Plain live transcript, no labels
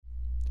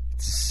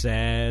It's a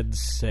sad,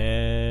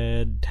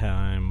 sad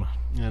time.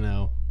 I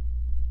know.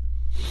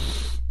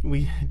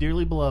 We,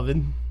 dearly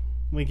beloved,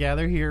 we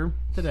gather here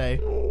today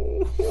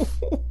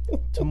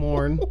to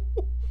mourn.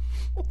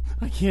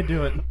 I can't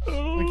do it.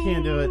 I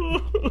can't do it.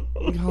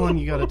 Colin,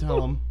 you gotta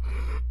tell him.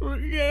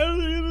 We gather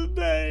here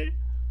today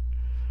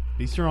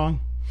Be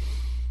strong.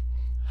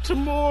 to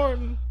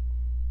mourn.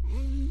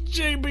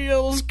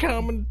 JBL's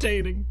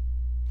commentating.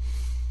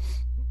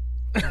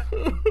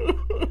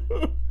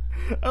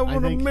 I'm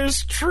gonna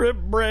miss Trip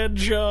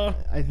Bradshaw.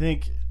 I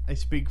think I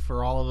speak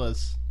for all of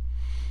us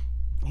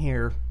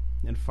here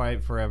and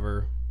Fight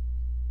Forever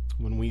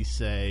when we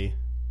say,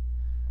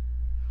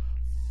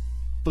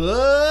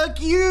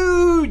 fuck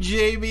you,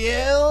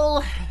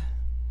 JBL.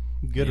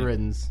 Good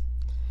riddance.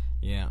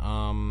 Yeah,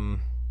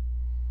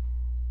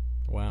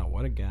 wow,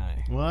 what a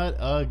guy. What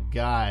a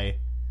guy.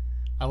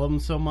 I love him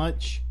so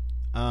much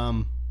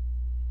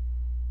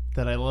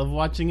that I love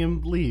watching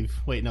him leave.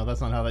 Wait, no, that's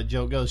not how that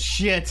joke goes.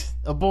 Shit!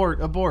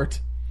 Abort.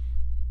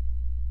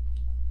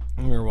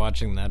 We were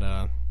watching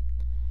that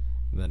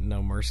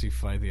No Mercy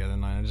fight the other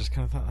night. I just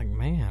kind of thought, like,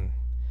 man,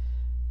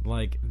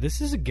 like,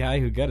 this is a guy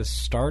who got his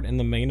start in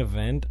the main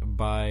event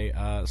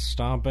by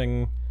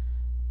stomping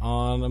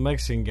on a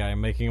Mexican guy,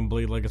 making him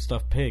bleed like a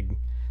stuffed pig.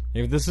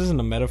 If this isn't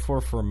a metaphor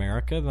for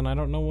America, then I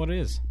don't know what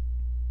is.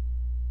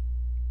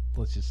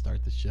 Let's just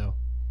start the show.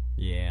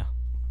 Yeah.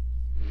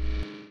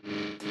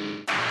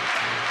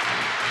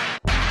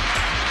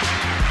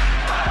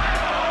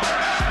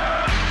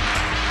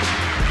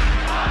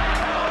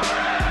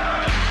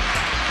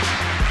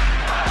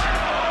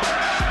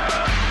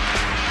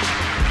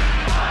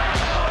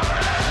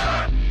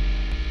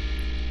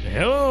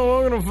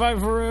 Hello, welcome to Fight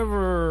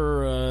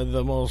Forever,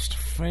 the most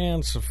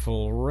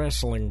fanciful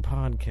wrestling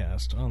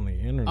podcast on the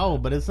internet. Oh,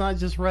 but it's not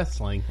just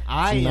wrestling.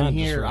 I am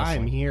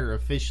here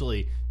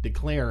officially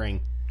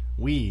declaring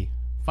we,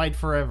 Fight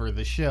Forever,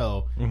 the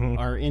show,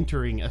 are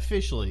entering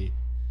officially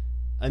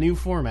a new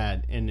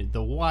format in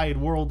the wide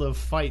world of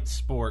fight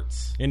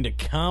sports. Into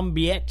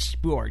combat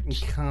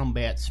sports.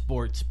 Combat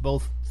sports,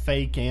 both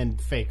fake and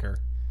faker.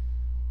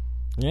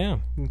 Yeah.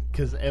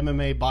 Because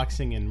MMA,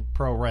 boxing, and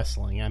pro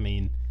wrestling, I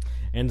mean...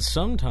 And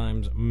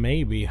sometimes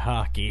maybe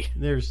hockey.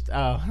 There's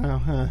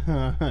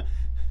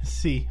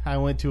see, I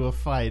went to a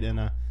fight in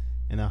a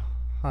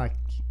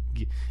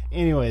hockey.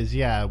 Anyways,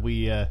 yeah,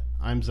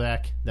 I'm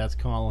Zach. That's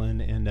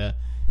Colin, and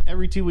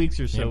every 2 weeks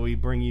or so we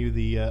bring you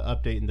the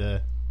update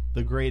into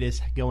the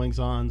greatest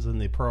goings-ons in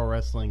the pro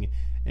wrestling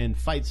and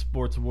fight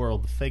sports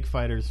world. Fake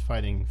fighters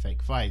fighting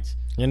fake fights.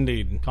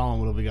 Indeed. Colin,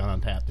 what have we got on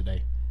tap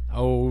today?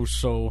 Oh,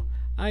 so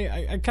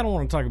I kind of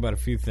want to talk about a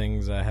few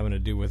things having to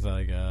do with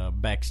like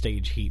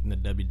backstage heat in the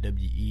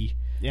WWE.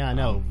 Yeah, I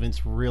know.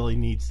 Vince really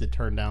needs to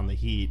turn down the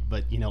heat,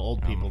 but,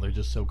 old people, they're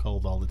just so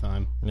cold all the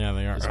time. Yeah,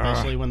 they are.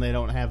 Especially when they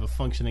don't have a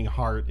functioning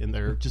heart and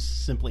they're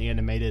just simply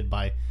animated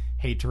by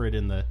hatred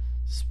and the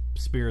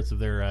spirits of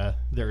their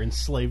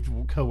enslaved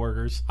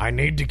coworkers. I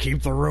need to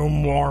keep the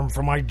room warm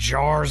for my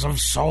jars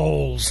of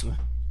souls.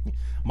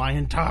 My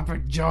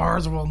entopic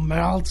jars will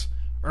melt.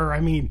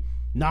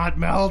 Not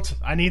melt.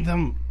 I need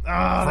them. They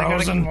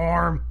gotta get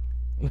warm.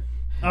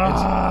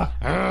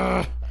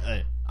 I'm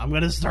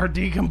gonna start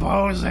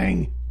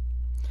decomposing.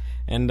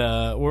 And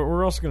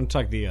we're also going to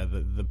talk the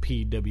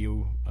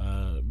PW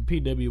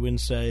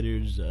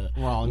Insiders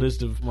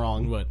list of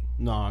wrong. What?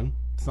 Wrong.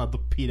 It's not the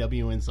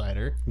PW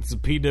Insider. It's the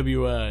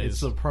PWIs.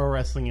 It's the Pro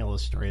Wrestling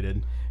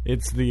Illustrated.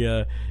 It's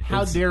the.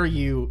 How dare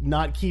you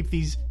not keep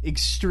these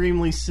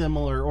extremely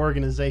similar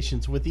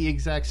organizations with the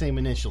exact same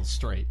initials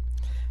straight?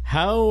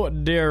 How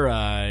dare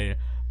I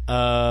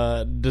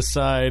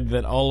decide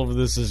that all of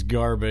this is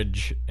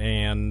garbage,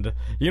 and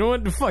you know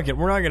what? Fuck it.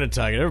 We're not going to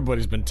talk it.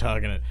 Everybody's been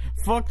talking it.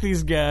 Fuck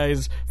these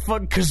guys.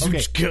 Fuck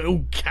Kazuchika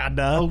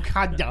Okada.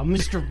 Okada,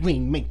 Mr.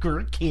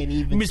 Rainmaker can't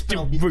even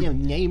spell his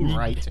damn name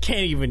right.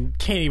 Can't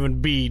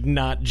even be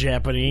not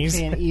Japanese.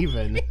 He's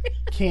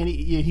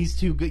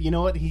too good. You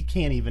know what? He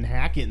can't even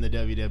hack it in the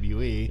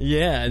WWE.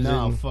 Yeah.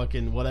 No,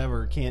 fucking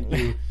whatever. Can't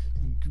you...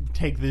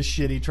 take this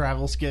shitty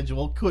travel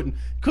schedule.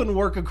 Couldn't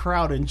work a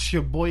crowd in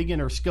Sheboygan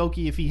or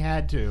Skokie if he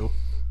had to.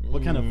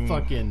 What kind of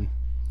fucking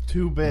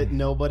 2-bit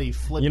nobody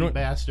flippy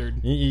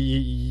bastard?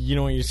 You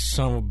know what, you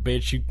son of a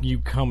bitch. You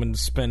come and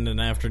spend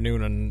an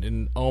afternoon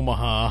in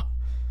Omaha.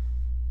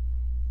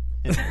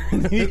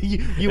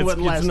 you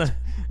wouldn't last.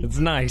 It's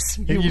nice.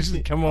 You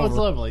just come over. It's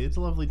lovely. It's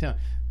a lovely town.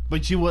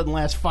 But you wouldn't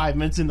last 5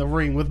 minutes in the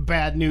ring with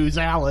Bad News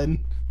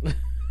Allen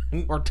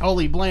or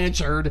Tully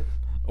Blanchard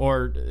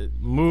or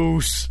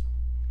Moose.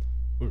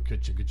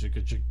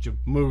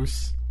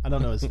 Moose. I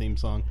don't know his theme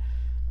song.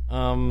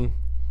 I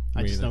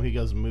just know he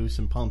goes Moose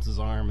and pumps his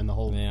arm, and the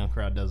whole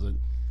crowd does it.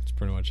 That's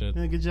pretty much it.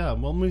 Yeah, good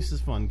job. Well, Moose is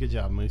fun. Good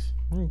job, Moose.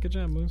 Good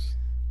job, Moose.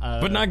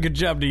 But not good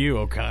job to you,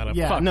 Okada.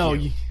 Yeah, fuck no.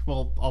 you.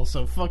 Well,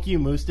 also, fuck you,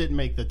 Moose. Didn't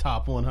make the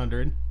top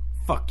 100.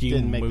 Fuck you,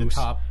 Didn't make Moose.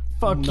 the top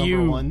Fuck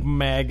you, one.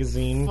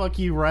 magazine. Fuck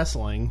you,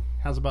 wrestling.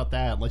 How's about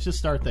that? Let's just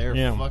start there.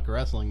 Yeah. Fuck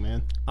wrestling,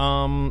 man.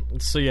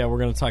 So yeah, we're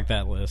gonna talk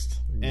that list.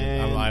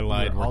 And I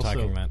lied. We're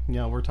talking that.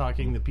 Yeah, we're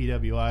talking the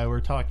PWI.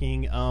 We're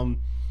talking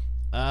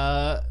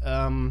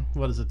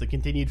What is it? The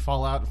continued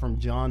fallout from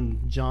John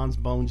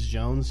Bon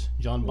Jovi's.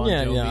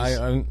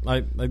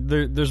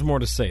 There's more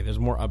to say. There's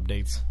more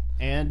updates.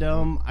 And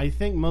I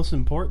think most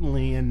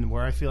importantly, and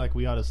where I feel like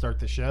we ought to start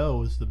the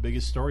show, is the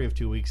biggest story of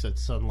 2 weeks that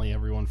suddenly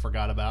everyone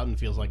forgot about and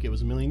feels like it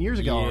was a million years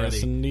ago already.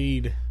 Yes,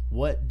 indeed.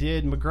 What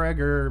did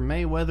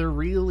Mayweather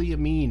really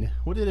mean?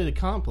 What did it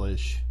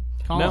accomplish?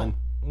 Colin,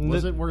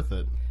 was it worth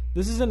it?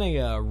 This isn't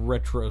a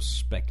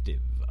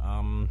retrospective.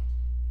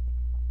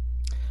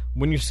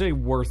 When you say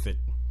worth it,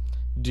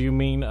 do you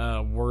mean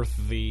worth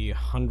the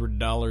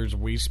 $100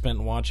 we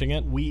spent watching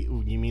it?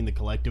 You mean the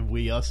collective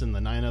we, us, and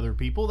the 9 other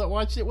people that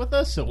watched it with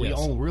us? So we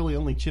all really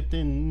only chipped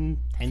in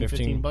 10,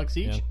 15 bucks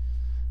each? Yeah.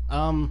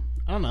 I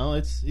don't know.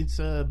 It's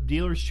a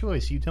dealer's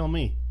choice. You tell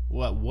me.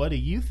 What do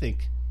you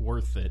think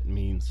worth it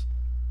means?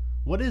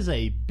 What is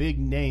a big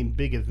name,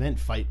 big event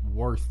fight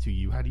worth to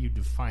you? How do you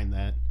define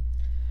that?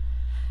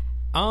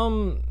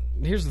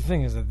 Here's the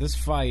thing: is that this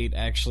fight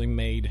actually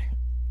made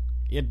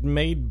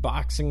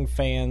boxing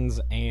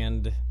fans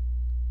and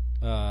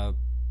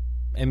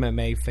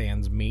MMA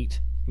fans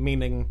meet.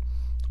 Meaning,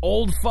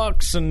 old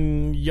fucks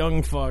and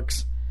young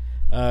fucks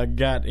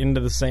got into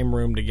the same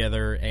room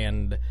together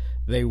and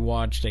they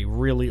watched a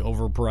really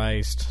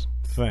overpriced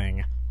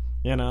thing.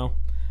 You know,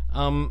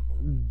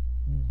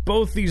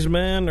 both these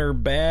men are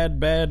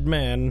bad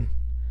men,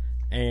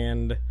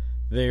 and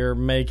they're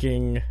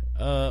making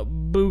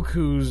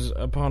bukus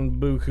upon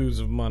bukus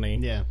of money.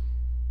 Yeah.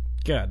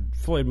 God,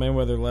 Floyd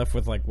Mayweather left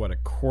with like what,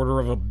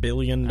 $250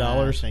 million?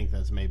 I think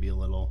that's maybe a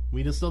little.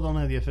 We just still don't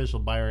have the official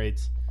buy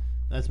rates.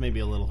 That's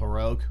maybe a little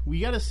heroic. We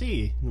got to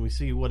see. We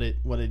see what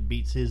it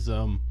beats his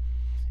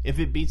if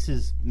it beats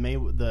his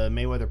the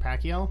Mayweather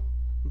Pacquiao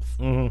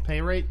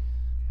pay rate.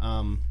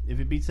 If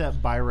it beats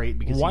that buy rate,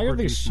 because why are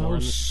they so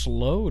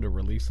slow to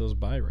release those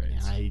buy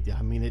rates?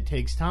 I mean, it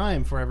takes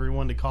time for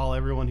everyone to call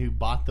everyone who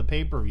bought the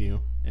pay-per-view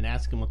and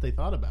ask them what they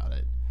thought about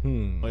it.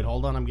 Wait,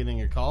 hold on, I'm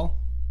getting a call.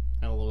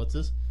 Hello, what's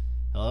this?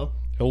 Hello?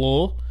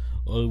 Hello?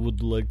 I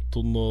would like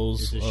to know...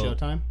 Is this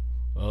Showtime?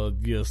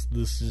 Yes,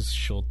 this is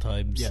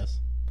Showtime. Yes.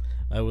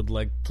 I would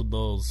like to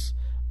know,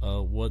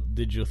 what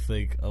did you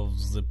think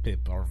of the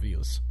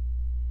pay-per-views?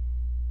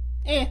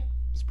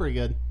 It's pretty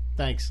good.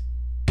 Thanks.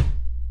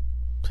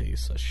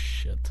 Piece of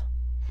shit.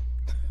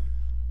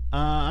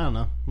 I don't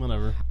know.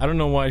 Whatever. I don't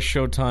know why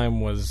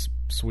Showtime was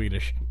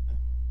Swedish.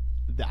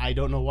 I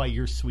don't know why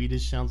your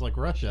Swedish sounds like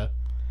Russia.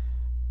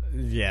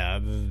 Yeah,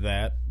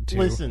 that too.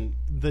 Listen,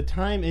 the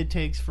time it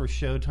takes for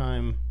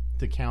Showtime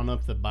to count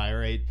up the buy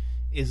rate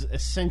is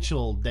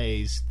essential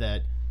days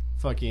that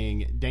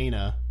fucking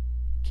Dana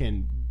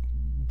can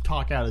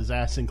talk out his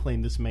ass and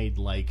claim this made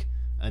like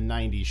a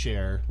 90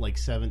 share, like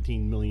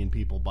 17 million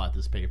people bought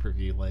this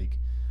pay-per-view. Like,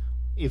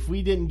 if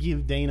we didn't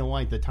give Dana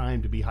White the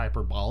time to be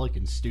hyperbolic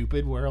and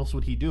stupid, where else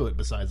would he do it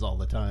besides all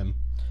the time?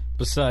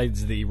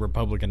 Besides the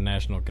Republican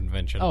National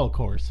Convention. Oh, of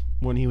course.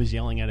 When he was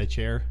yelling at a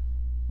chair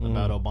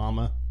about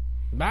Obama.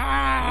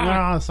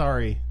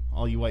 Sorry.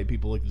 All you white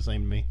people look the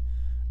same to me.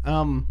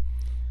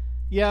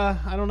 Yeah,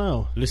 I don't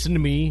know. Listen to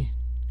me.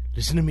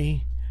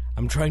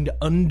 I'm trying to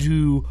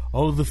undo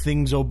all the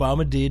things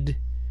Obama did.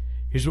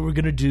 Here's what we're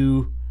going to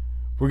do.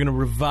 We're going to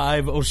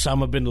revive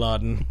Osama bin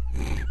Laden.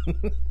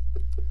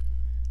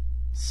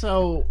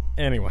 So...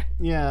 Anyway.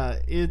 Yeah,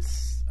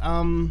 it's...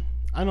 I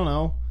don't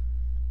know.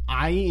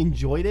 I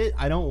enjoyed it.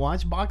 I don't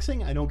watch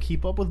boxing. I don't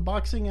keep up with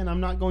boxing, and I'm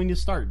not going to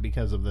start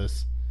because of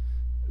this.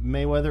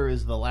 Mayweather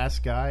is the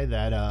last guy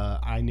that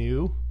I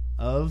knew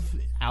of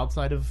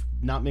outside of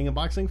not being a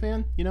boxing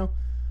fan, you know?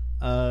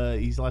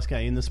 He's the last guy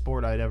in the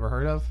sport I'd ever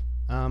heard of.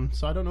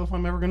 So I don't know if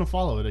I'm ever going to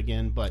follow it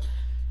again, but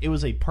it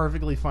was a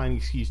perfectly fine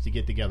excuse to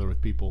get together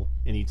with people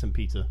and eat some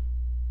pizza.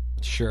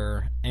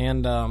 Sure.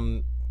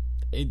 And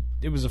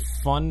it was a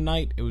fun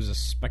night. It was a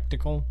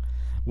spectacle.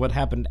 What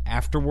happened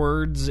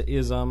afterwards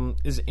is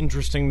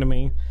interesting to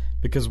me,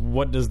 because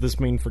what does this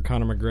mean for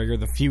Conor McGregor,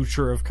 the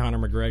future of Conor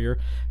McGregor?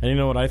 And you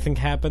know what I think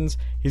happens?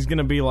 He's going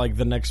to be like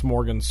the next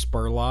Morgan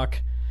Spurlock,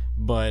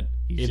 but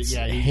it's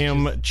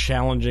him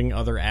challenging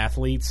other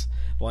athletes.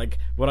 Like,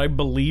 what I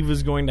believe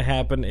is going to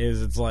happen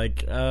is it's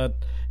like,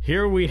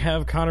 here we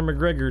have Conor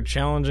McGregor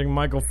challenging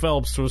Michael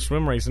Phelps to a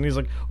swim race, and he's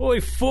like, "Oi,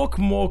 fuck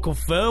Michael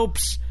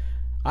Phelps!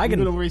 I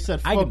can race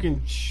that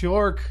fucking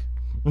shark.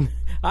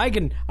 I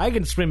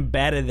can swim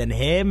better than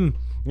him,"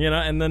 you know.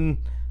 And then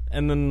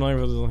I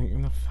was like,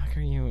 "The fuck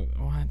are you?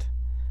 What?"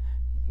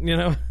 You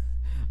know.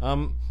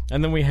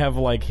 And then we have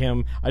like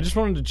him. I just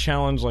wanted to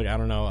challenge, like, I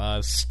don't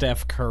know,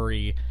 Steph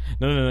Curry.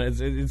 No.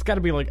 It's got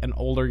to be like an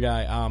older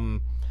guy.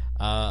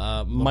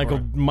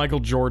 Michael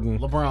Jordan,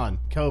 LeBron,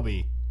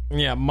 Kobe.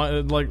 Yeah,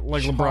 like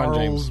LeBron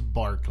James.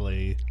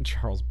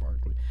 Charles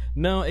Barkley.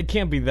 No, it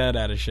can't be that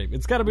out of shape.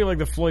 It's got to be like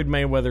the Floyd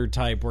Mayweather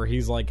type, where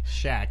he's like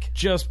Shaq,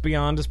 just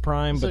beyond his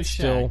prime, but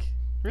still. Shaq.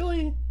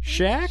 Really?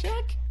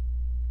 Shaq?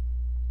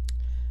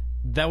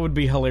 That would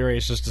be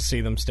hilarious just to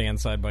see them stand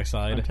side by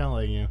side. I'm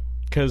telling you.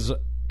 Because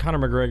Conor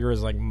McGregor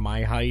is like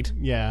my height.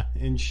 Yeah,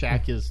 and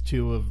Shaq is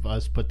two of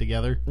us put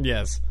together.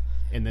 Yes.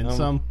 And then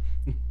some.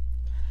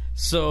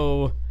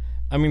 So,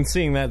 I mean,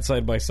 seeing that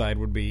side by side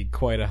would be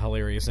quite a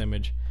hilarious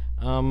image.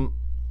 I'm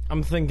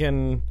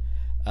thinking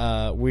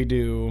we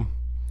do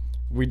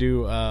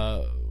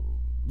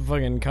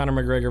fucking Conor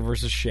McGregor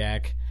versus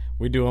Shaq.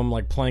 We do him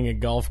like playing a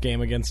golf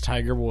game against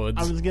Tiger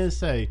Woods. I was gonna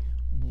say,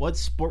 what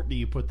sport do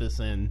you put this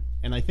in?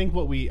 And I think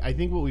what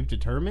we've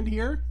determined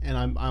here, and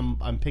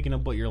I'm picking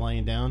up what you're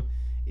laying down,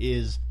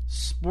 is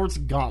sports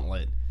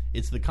gauntlet.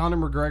 It's the Conor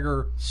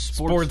McGregor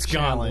sports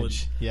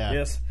challenge. Gauntlet. Yeah.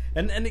 Yes.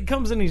 And it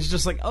comes in, he's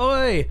just like,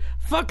 oi,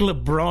 fuck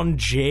LeBron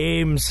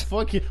James.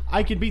 Fuck you!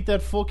 I can beat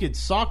that fuck it.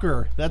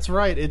 Soccer. That's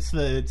right. It's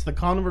the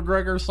Conor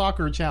McGregor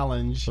soccer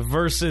challenge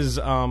Versus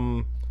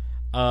Beckham.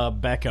 Oh,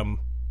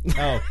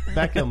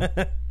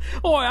 Beckham.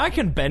 Oh, I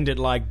can bend it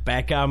like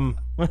Beckham.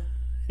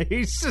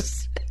 He's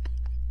just...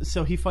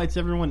 So he fights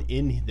everyone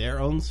in their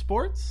own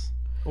sports?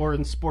 Or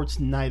in sports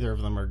neither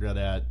of them are good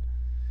at?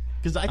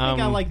 Because I think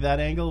I like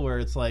that angle where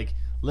it's like,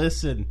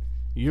 listen,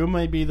 you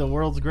may be the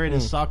world's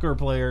greatest soccer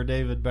player,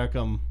 David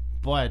Beckham,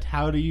 but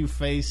how do you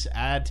face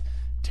at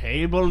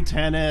table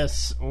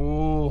tennis?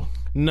 Oh.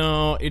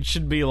 No, it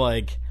should be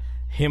like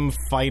him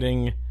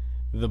fighting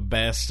the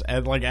best,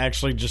 and like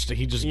actually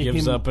he just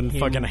gives up and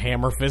fucking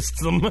hammer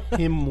fists them.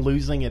 Him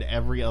losing at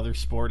every other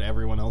sport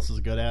everyone else is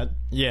good at.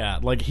 Yeah,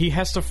 like he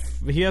has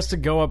to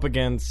go up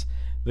against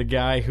the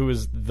guy who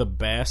is the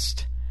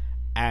best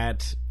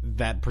at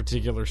that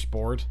particular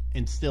sport,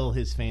 and still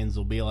his fans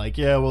will be like,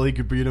 yeah, well, he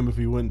could beat him if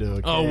he went to a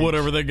cage. Oh,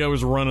 whatever, that guy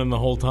was running the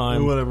whole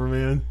time. Whatever,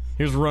 man.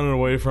 He was running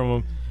away from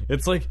him.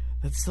 It's like,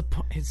 that's the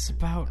point. It's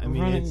about I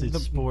mean, running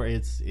it's sport.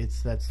 It's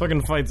that's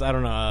fucking fights. I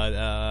don't know.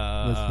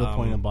 that's the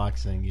point of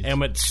boxing.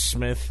 Emmett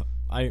Smith.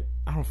 I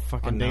don't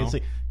fucking know.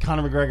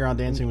 Conor McGregor on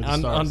Dancing with the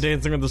Stars. On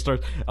Dancing with the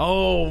Stars.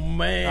 Oh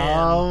man.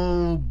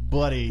 Oh,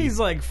 buddy. He's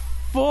like,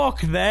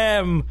 fuck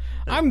them.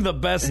 I'm the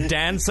best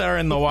dancer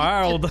in the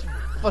world.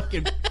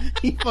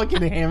 He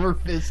fucking hammer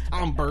fist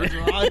Tom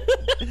Bergeron.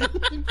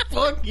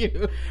 Fuck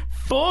you.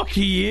 Fuck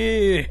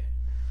you.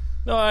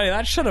 Oh,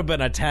 that should have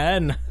been a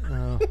 10.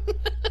 Oh.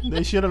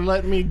 They should have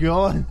let me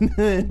go.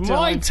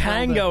 My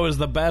tango is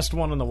the best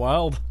one in the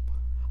world.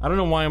 I don't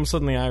know why I'm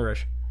suddenly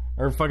Irish.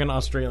 Or fucking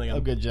Australian. Oh,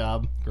 good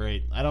job.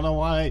 Great. I don't know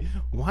why.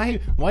 Why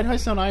do I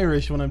sound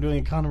Irish when I'm doing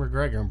a Conor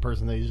McGregor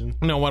impersonation?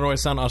 No, why do I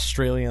sound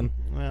Australian?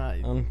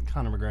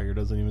 Conor McGregor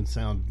doesn't even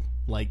sound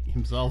like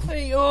himself.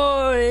 Hey,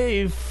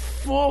 oi,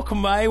 fuck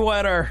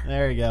Mayweather.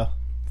 There you go.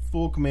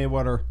 Fuck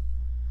Mayweather.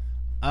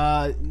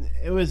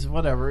 It was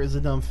whatever. It was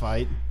a dumb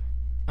fight.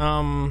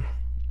 And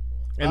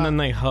then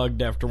they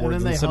hugged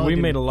afterwards and said, we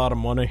made a lot of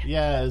money.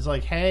 Yeah, it was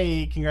like,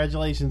 hey,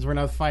 congratulations, we're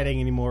not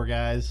fighting anymore,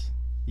 guys.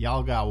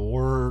 Y'all got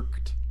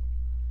worked.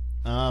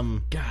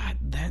 God,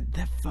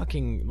 that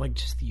fucking, like,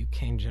 just the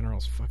UK in general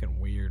is fucking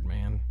weird,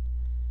 man.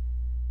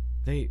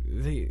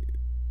 They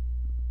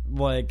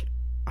like,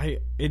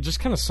 it just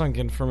kind of sunk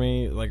in for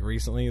me, like,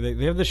 recently.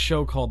 They have this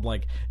show called,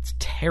 like, it's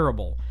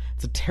terrible.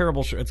 It's a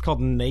terrible show. It's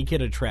called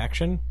Naked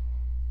Attraction.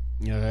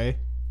 Okay.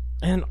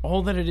 And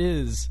all that it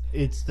is...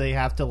 It's they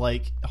have to,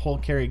 like,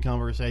 hold carried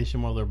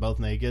conversation while they're both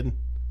naked?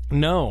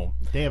 No.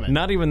 Damn it.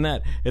 Not even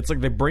that. It's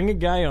like they bring a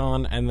guy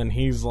on, and then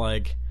he's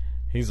like,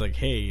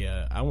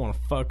 hey, I want to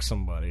fuck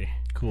somebody.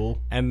 Cool.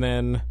 And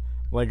then,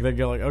 like, they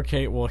go like,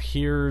 okay, well,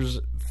 here's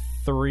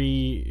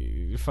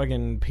 3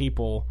 fucking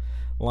people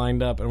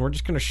lined up, and we're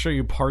just going to show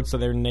you parts of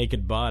their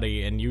naked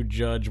body, and you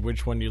judge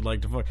which one you'd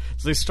like to fuck.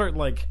 So they start,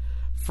 like...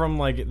 From,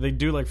 like, they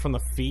do, like, from the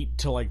feet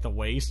to, like, the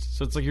waist.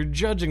 So it's like you're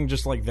judging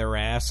just, like, their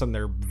ass and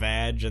their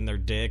vag and their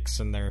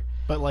dicks and their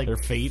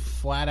feet.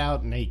 Flat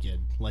out naked.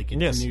 Like,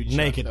 it's nude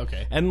naked. Shot.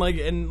 Okay. And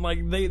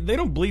they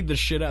don't bleed the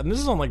shit out. And this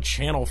is on, like,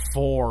 Channel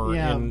 4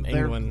 in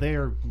England.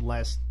 They're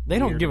less... They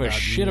don't give a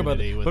shit about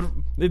it. But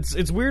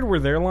it's weird where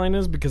their line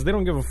is, because they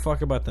don't give a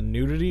fuck about the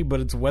nudity, but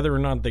it's whether or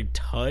not they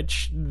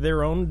touch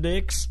their own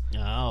dicks.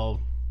 Oh.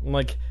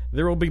 Like...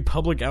 There will be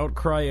public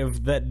outcry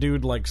of that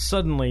dude, like,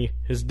 suddenly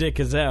his dick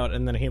is out,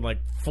 and then he, like,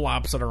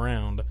 flops it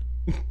around.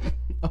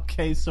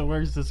 Okay, so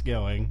where's this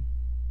going?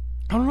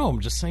 I don't know, I'm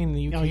just saying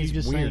the UK no, you're is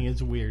just weird. Saying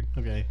it's weird.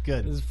 Okay,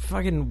 good. It's a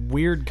fucking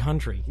weird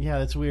country.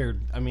 Yeah, it's weird.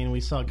 I mean,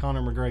 we saw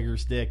Conor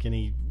McGregor's dick, and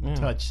he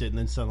touched it, and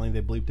then suddenly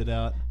they bleeped it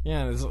out.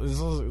 Yeah, it's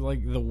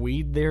like, the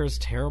weed there is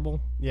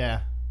terrible. Yeah.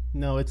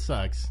 No, it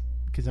sucks.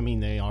 Because, I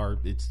mean,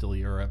 it's still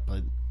Europe,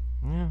 but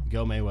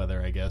go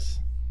Mayweather, I guess.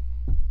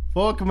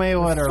 Fuck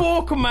Mayweather.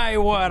 Fuck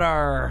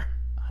Mayweather.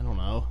 I don't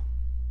know.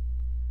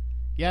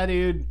 Yeah,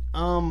 dude.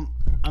 I'm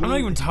not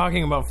even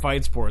talking about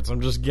fight sports. I'm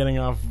just getting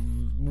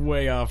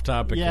way off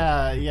topic.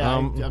 Yeah.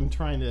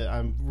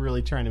 I'm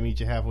really trying to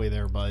meet you halfway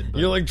there, bud.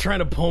 You're like trying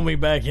to pull me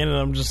back in, and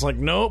I'm just like,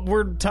 nope.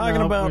 We're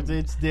talking about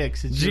it's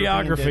dicks. It's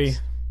geography.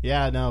 Dicks.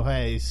 Yeah. No.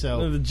 Hey.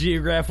 So the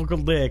geographical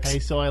dicks. Hey.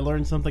 So I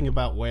learned something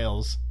about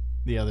whales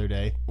the other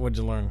day. What'd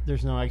you learn?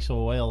 There's no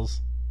actual whales.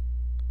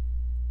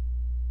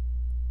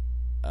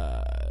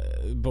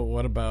 But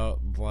what about,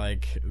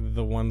 like,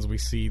 the ones we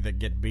see that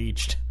get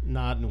beached?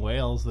 Not in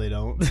Wales, they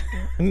don't.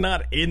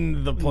 Not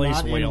in the place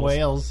Not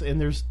Wales. in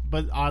Wales,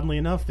 but oddly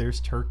enough,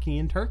 there's Turkey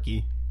and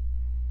Turkey.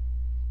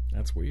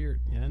 That's weird.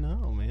 Yeah, I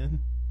know,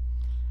 man.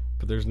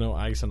 but there's no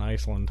ice in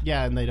Iceland.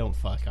 Yeah, and they don't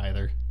fuck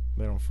either.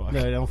 They don't fuck.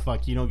 No, they don't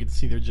fuck. You don't get to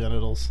see their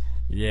genitals.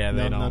 Yeah,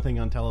 they don't. Nothing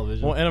on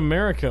television. Well, in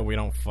America, we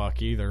don't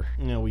fuck either.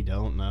 No, we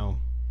don't. No,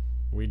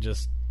 we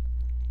just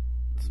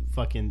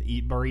fucking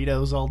eat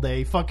burritos all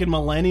day. Fucking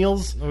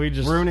millennials. We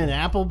just ruining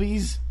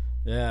Applebee's.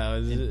 Yeah,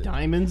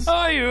 diamonds.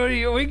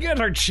 Oh, we got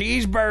our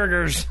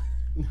cheeseburgers.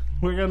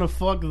 We're gonna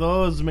fuck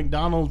those.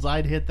 McDonald's.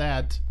 I'd hit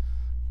that.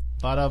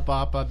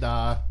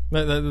 Ba-da-ba-ba-da.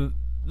 That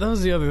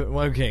was the other...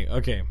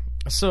 Okay.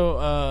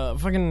 So,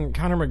 fucking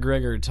Conor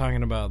McGregor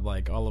talking about,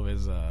 like, all of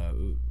his,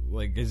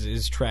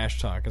 his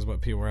trash talk is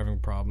what people were having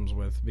problems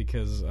with,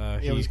 because,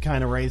 it was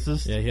kind of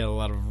racist. Yeah, he had a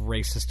lot of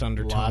racist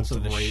undertones to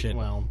the shit.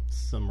 Well,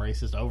 some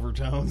racist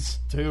overtones,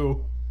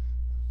 too.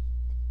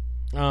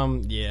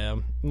 Yeah.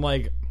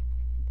 Like...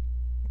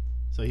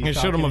 So I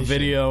showed him a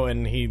video,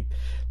 and he...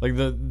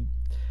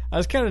 I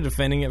was kind of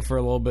defending it for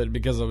a little bit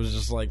because I was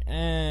just like,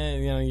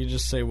 you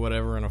just say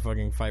whatever in a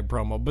fucking fight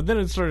promo. But then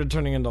it started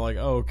turning into like,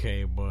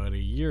 okay, buddy,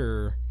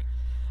 you're...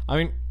 I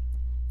mean,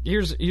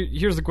 here's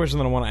the question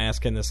that I want to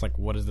ask in this, like,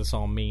 what does this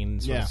all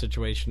mean sort of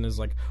situation is,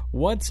 like,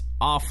 what's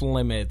off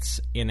limits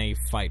in a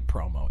fight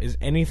promo? Is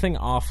anything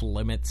off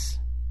limits?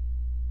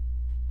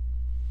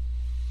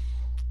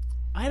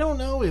 I don't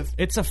know if...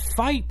 It's a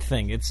fight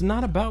thing. It's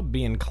not about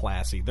being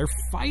classy. They're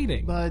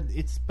fighting. But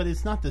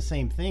it's not the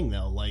same thing,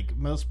 though. Like,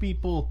 most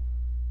people...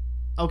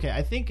 Okay,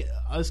 I think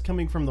us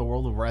coming from the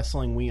world of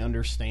wrestling, we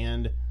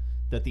understand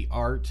that the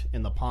art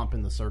and the pomp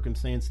and the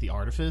circumstance, the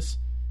artifice,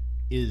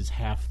 is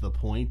half the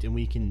point, and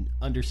we can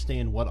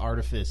understand what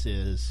artifice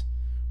is,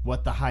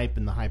 what the hype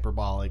and the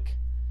hyperbolic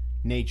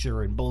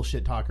nature and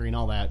bullshit talkery and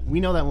all that. We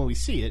know that when we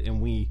see it,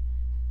 and we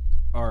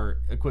are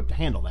equipped to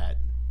handle that.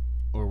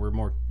 Or we're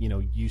more,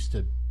 used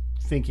to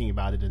thinking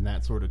about it in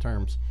that sort of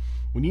terms.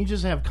 When you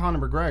just have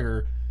Conor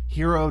McGregor,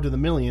 hero to the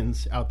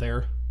millions out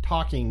there,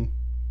 talking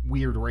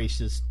weird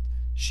racist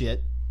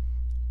shit,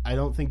 I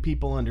don't think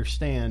people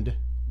understand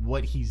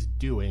what he's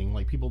doing.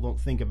 Like, people don't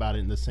think about it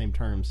in the same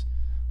terms,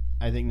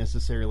 I think,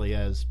 necessarily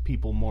as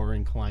people more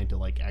inclined to,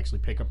 like, actually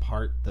pick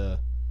apart the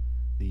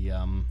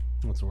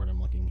what's the word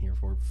I'm looking here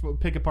for?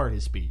 Pick apart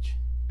his speech.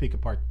 Pick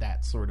apart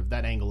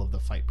that angle of the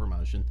fight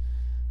promotion.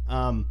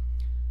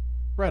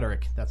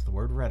 Rhetoric. That's the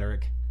word,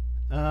 rhetoric.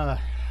 I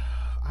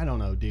don't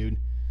know, dude.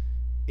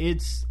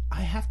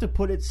 I have to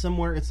put it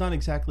somewhere. It's not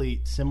exactly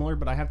similar,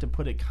 but I have to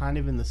put it kind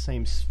of in the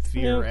same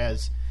sphere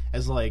as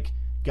like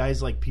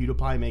guys like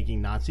PewDiePie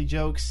making Nazi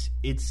jokes.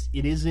 It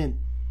isn't.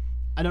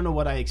 I don't know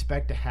what I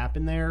expect to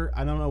happen there.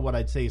 I don't know what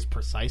I'd say is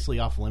precisely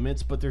off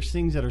limits, but there's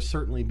things that are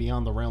certainly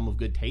beyond the realm of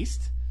good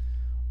taste,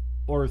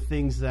 or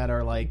things that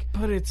are like.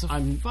 But it's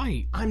a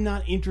fight. I'm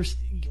not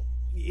interested.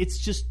 It's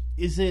just.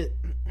 Is it?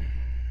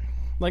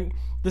 Like,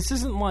 this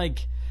isn't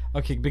like...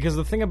 Okay, because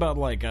the thing about,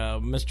 like,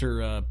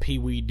 Mr. Pee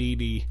Wee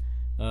Dee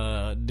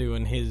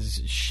doing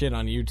his shit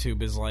on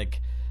YouTube is,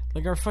 like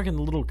our fucking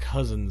little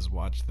cousins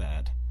watch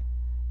that,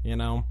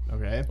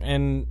 Okay.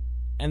 And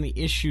the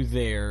issue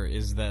there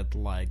is that,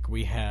 like,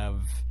 we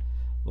have,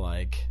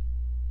 like,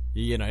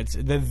 it's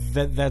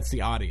that's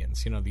the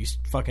audience, these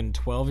fucking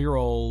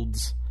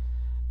 12-year-olds,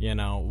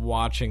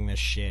 watching this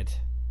shit.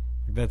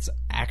 That's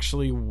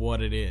actually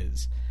what it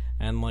is.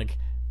 And, like...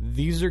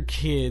 These are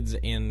kids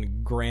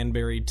in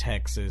Granbury,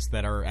 Texas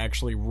that are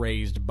actually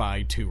raised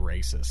by two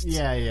racists.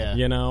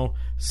 Yeah.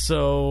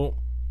 So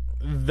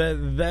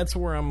that's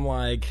where I'm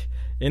like,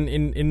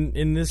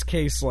 in this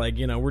case, like,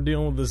 we're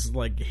dealing with this,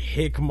 like,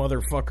 hick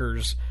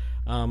motherfuckers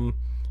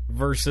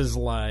versus,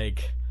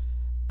 like,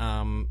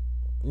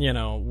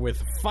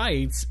 with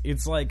fights,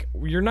 it's like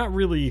you're not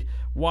really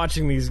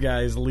watching these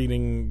guys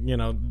leading,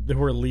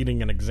 who are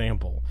leading an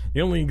example.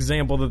 The only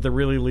example that they're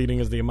really leading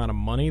is the amount of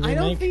money they make. I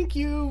don't think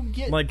you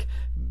get... Like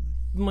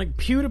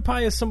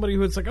PewDiePie is somebody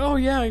who it's like, oh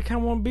yeah, I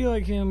kind of want to be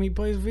like him. He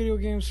plays video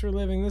games for a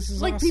living. This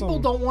is like awesome. People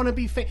don't want to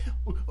be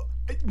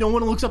no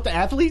one looks up to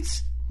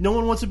athletes? No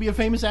one wants to be a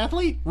famous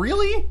athlete?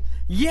 Really?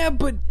 Yeah,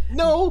 but...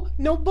 No,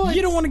 but...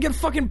 You don't want to get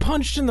fucking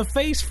punched in the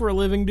face for a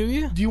living, do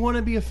you? Do you want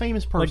to be a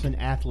famous person,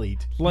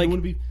 athlete? Like... You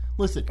want to be...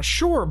 Listen.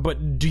 Sure,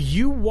 but do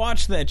you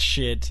watch that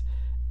shit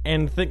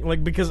and think,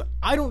 like, because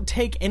I don't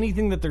take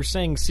anything that they're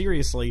saying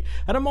seriously,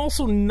 and I'm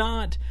also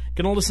not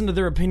going to listen to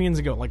their opinions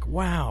and go, like,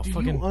 wow, do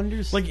fucking... you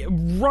understand? Like,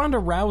 Ronda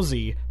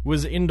Rousey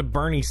was into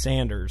Bernie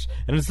Sanders,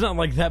 and it's not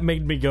like that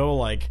made me go,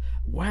 like,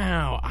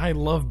 wow, I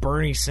love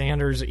Bernie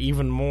Sanders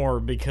even more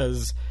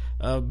because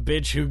a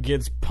bitch who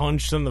gets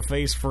punched in the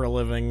face for a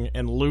living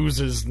and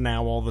loses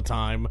now all the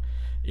time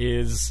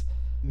is...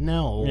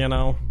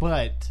 No.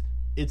 But...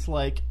 It's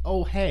like,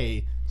 oh,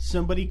 hey,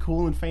 somebody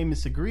cool and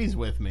famous agrees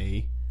with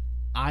me.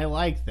 I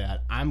like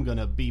that. I'm going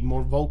to be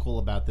more vocal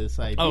about this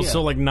idea. Oh,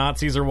 so, like,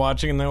 Nazis are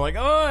watching and they're like,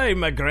 oi,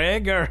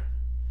 McGregor.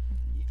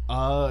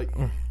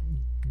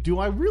 Do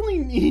I really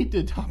need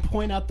to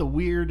point out the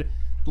weird,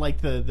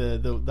 like,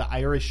 the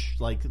Irish,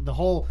 like, the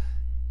whole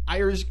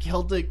Irish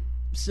Celtic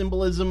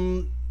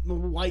symbolism,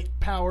 white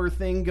power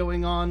thing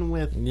going on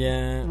with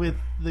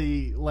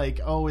the,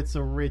 like, oh, it's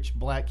a rich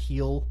black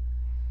heel?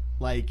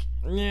 Like,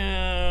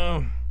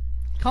 yeah,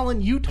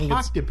 Colin, you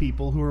talk to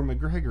people who are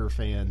McGregor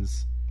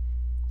fans.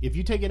 If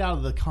you take it out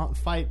of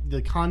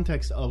the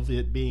context of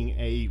it being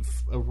a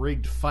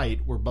rigged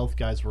fight where both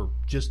guys were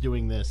just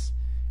doing this,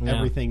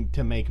 everything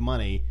to make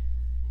money,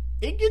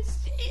 it gets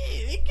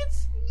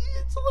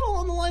it's a little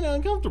on the line of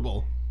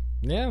uncomfortable.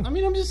 Yeah. I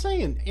mean, I'm just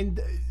saying,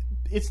 and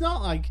it's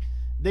not like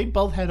they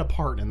both had a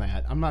part in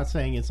that. I'm not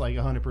saying it's like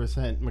 100%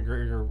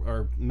 McGregor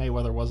or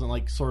Mayweather wasn't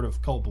like sort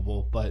of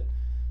culpable, but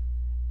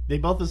they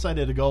both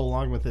decided to go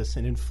along with this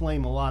and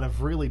inflame a lot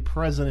of really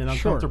present and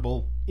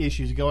uncomfortable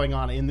issues going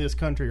on in this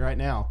country right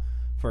now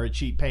for a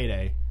cheap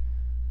payday.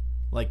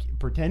 Like,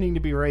 pretending to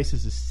be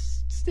racist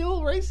is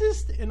still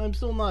racist, and I'm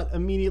still not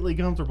immediately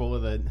comfortable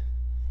with it.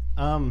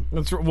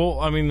 Well,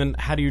 I mean, then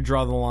how do you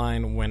draw the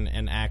line when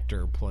an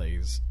actor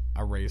plays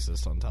a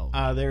racist on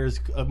television? There's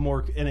a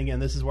more, and again,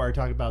 this is where I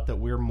talk about that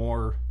we're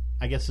more,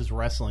 I guess as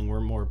wrestling,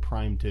 we're more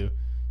primed to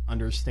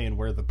understand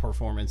where the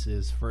performance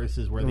is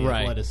versus where the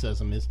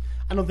athleticism is.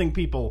 I don't think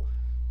people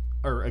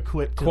are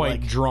equipped to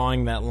quite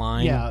drawing that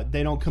line. Yeah,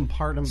 they don't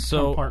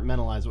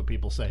compartmentalize what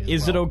people say.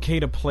 Is it okay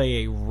to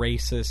play a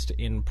racist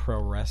in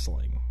pro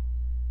wrestling?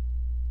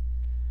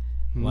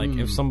 Like,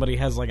 if somebody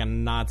has, like, a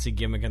Nazi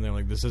gimmick and they're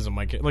like, this isn't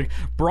my kid. Like,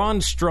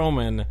 Braun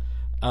Strowman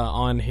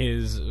on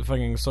his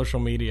fucking social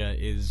media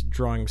is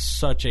drawing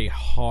such a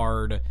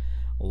hard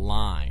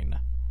line.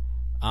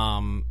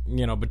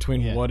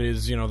 Between what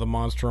is, the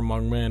monster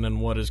among men and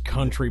what is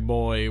country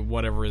boy,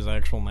 whatever his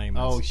actual name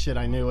is. Oh, shit,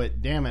 I knew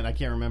it. Damn it, I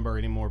can't remember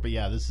anymore. But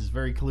yeah, this is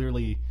very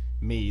clearly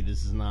me.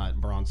 This is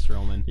not Braun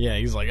Strowman. Yeah,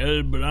 he's like,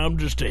 but I'm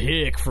just a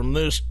hick from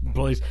this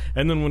place.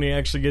 And then when he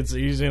actually gets,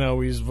 he's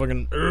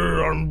fucking,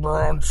 I'm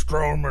Braun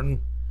Strowman.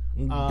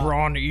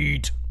 Braun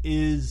eat.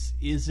 Is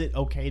it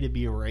okay to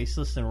be a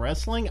racist in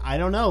wrestling? I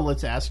don't know.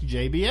 Let's ask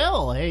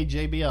JBL. Hey,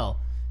 JBL.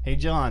 Hey,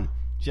 John.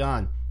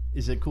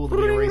 Is it cool to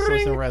be a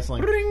racist in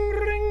wrestling? Ring,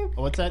 ring.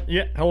 What's that?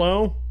 Yeah,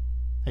 hello?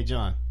 Hey,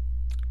 John.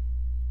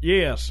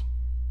 Yes.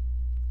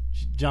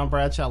 John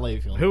Bradshaw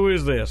Layfield. Who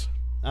is this?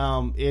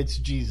 It's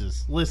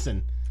Jesus.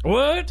 Listen.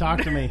 What?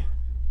 Talk to me.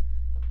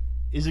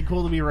 Is it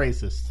cool to be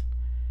racist?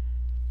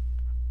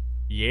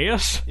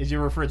 Yes. Is your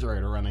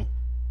refrigerator running?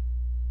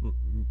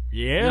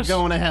 Yes. You're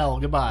going to hell.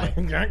 Goodbye.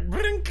 Well,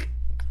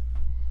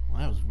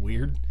 that was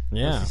weird.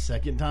 Yeah. That's the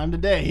second time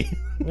today.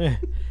 Yeah.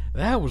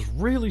 That was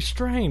really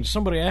strange.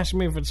 Somebody asked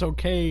me if it's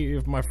okay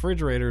if my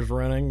refrigerator's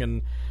running,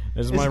 and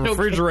is my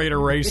refrigerator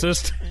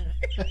racist?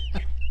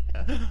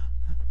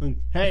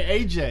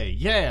 Hey, AJ,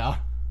 yeah.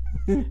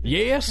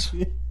 Yes?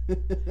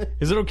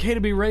 Is it okay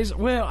to be racist?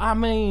 Well, I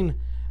mean,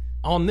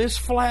 on this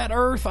flat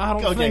earth, I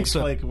don't think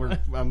so. Click.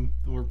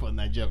 We're putting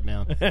that joke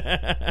down.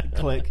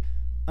 Click.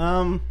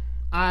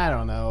 I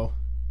don't know.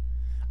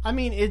 I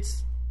mean,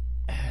 it's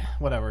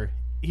whatever.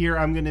 Here,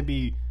 I'm going to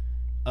be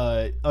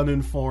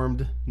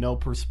uninformed, no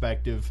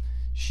perspective,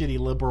 shitty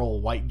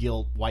liberal white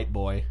guilt white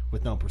boy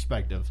with no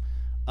perspective.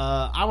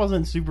 I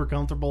wasn't super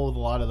comfortable with a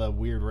lot of the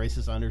weird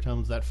racist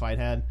undertones that fight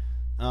had.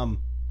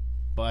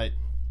 But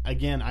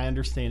again, I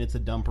understand it's a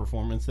dumb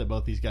performance that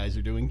both these guys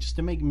are doing just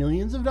to make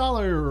millions of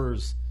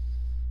dollars.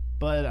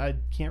 But I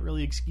can't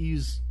really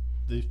excuse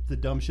the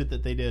dumb shit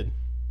that they did,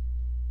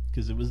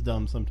 because it was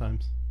dumb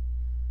sometimes.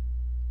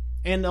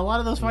 And a lot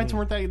of those fights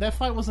weren't that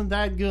fight wasn't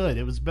that good.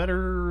 It was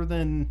better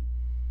than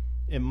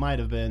it might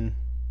have been.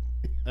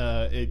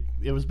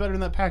 It was better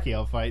than that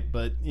Pacquiao fight,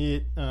 but yeah.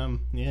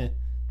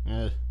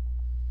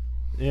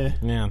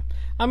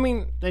 I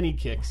mean, they need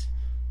kicks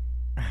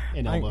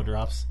and elbow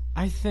drops.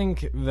 I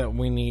think that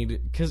we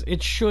need, because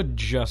it should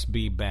just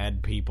be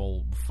bad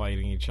people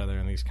fighting each other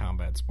in these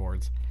combat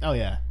sports. Oh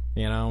yeah,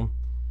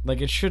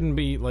 like it shouldn't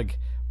be like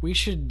we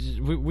should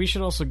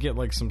also get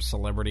like some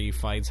celebrity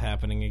fights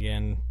happening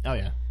again. Oh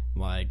yeah,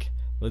 like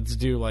let's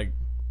do like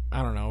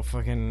I don't know,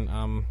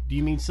 fucking. Do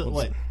you mean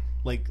what?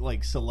 Like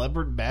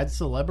bad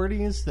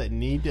celebrities that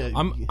need to.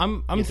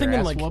 I'm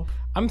thinking like whooped?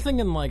 I'm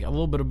thinking like a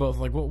little bit of both.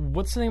 Like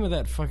what's the name of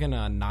that fucking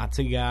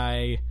Nazi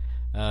guy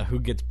who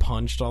gets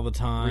punched all the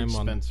time?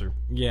 Spencer.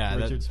 Yeah,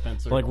 Richard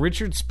Spencer. Like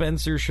Richard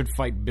Spencer should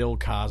fight Bill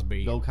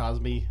Cosby.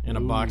 In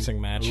a boxing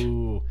match.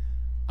 Ooh.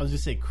 I was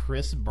just say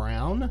Chris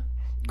Brown.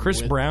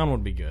 Chris Brown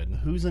would be good.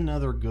 Who's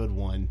another good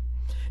one?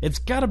 It's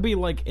got to be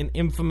like an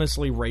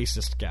infamously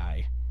racist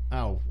guy.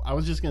 Oh, I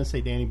was just gonna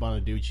say Danny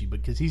Bonaducci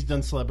because he's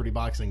done celebrity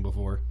boxing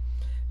before.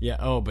 Yeah.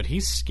 Oh, but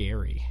he's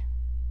scary.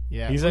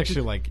 Yeah, he's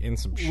actually like in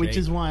some shape. Which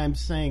is why I'm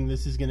saying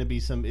this is going to be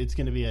it's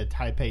going to be a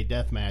Taipei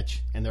death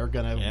match, and they're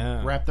going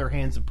to wrap their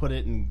hands and put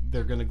it, and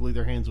they're going to glue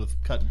their hands with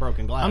cut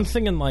broken glass. I'm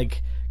thinking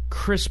like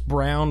Chris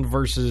Brown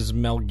versus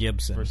Mel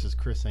Gibson versus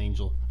Chris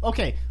Angel.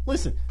 Okay,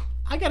 listen,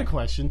 I got a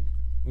question.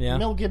 Yeah,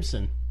 Mel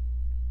Gibson.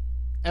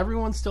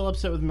 Everyone's still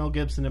upset with Mel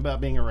Gibson about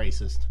being a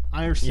racist.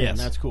 I understand. Yes.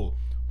 That's cool.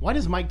 Why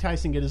does Mike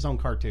Tyson get his own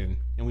cartoon,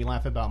 and we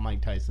laugh about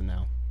Mike Tyson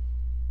now?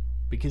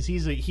 Because he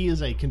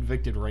is a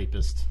convicted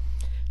rapist.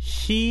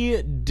 He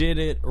did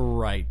it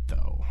right,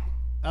 though.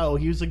 Oh,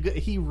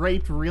 he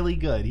raped really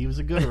good. He was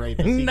a good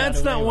rapist.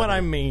 That's not what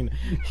I mean.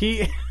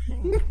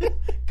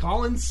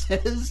 Colin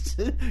says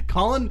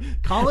Colin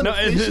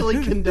officially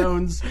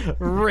condones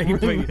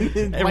raping.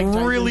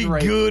 Really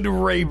good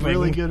raping.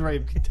 Really good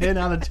rape. 10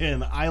 out of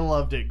 10. I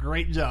loved it.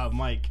 Great job,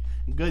 Mike.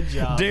 Good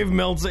job. Dave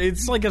Meltzer.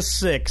 It's like a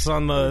 6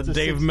 on the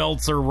Dave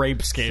Meltzer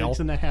rape scale.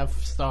 6.5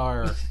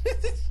 star.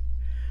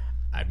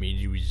 I mean,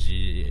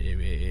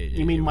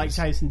 You mean Mike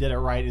Tyson did it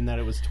right in that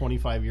it was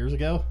 25 years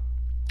ago?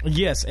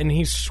 Yes, and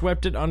he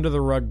swept it under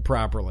the rug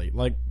properly.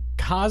 Like,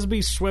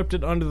 Cosby swept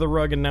it under the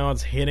rug, and now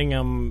it's hitting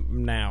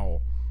him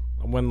now.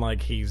 When,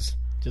 like, he's...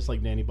 Just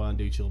like Danny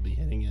Bonaduce will be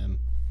hitting him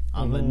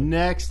on the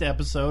next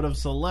episode of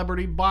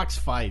Celebrity Box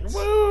Fights.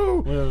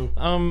 Woo! Woo.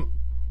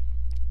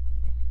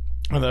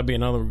 That'd be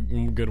another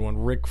good one.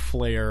 Ric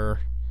Flair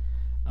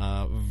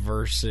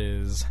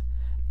versus...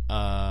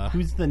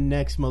 Who's the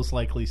next most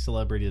likely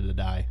celebrity to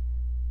die?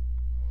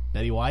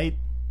 Betty White?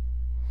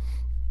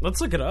 Let's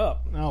look it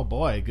up. Oh,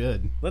 boy,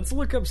 good. Let's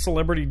look up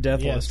celebrity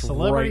death list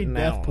celebrity right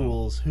death now.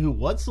 pools. Who?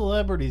 What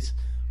celebrities?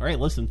 All right,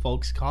 listen,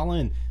 folks. Call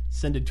in.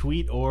 Send a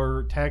tweet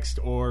or text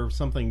or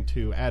something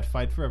to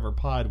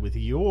 @FightForeverPod with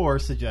your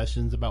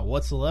suggestions about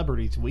what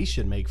celebrities we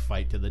should make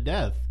fight to the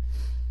death.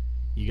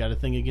 You got a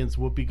thing against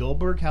Whoopi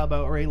Goldberg? How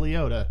about Ray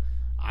Liotta?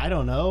 I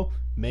don't know.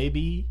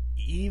 Maybe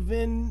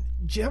even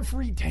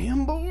Jeffrey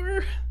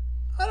Tambor?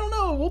 I don't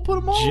know. We'll put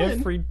them all in.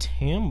 Jeffrey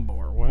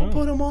Tambor. Wow. We'll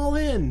put them all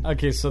in.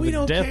 Okay, so We the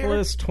don't death care.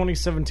 list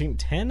 2017,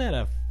 10 out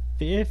of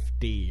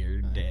 50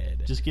 are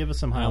dead. Just give us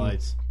some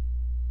highlights.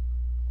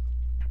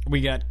 We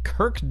got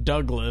Kirk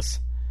Douglas.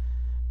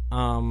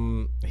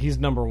 He's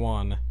number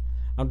 1.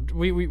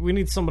 We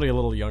need somebody a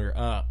little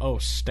younger.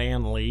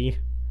 Stan Lee.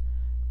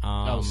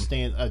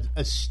 Stan,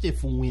 a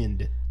stiff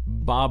wind.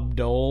 Bob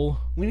Dole.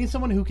 We need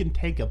someone who can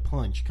take a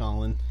punch,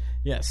 Colin.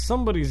 Yeah,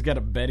 somebody's got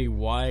a Betty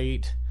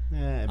White.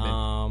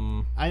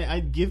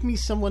 I give me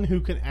someone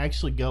who can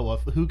actually go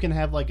off, who can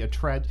have like a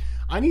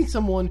I need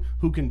someone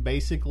who can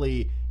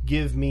basically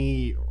give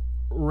me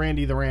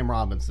Randy the Ram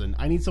Robinson.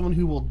 I need someone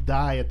who will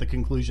die at the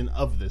conclusion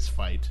of this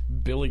fight.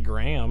 Billy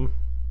Graham.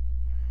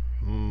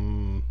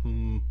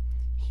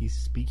 He's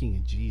speaking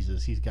of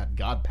Jesus. He's got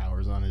God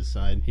powers on his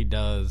side. He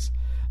does.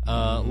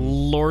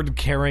 Lord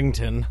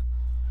Carrington.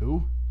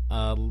 Who?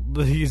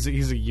 He's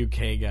a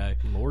UK guy.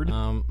 Lord?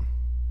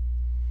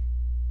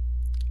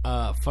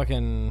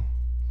 Fucking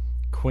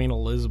Queen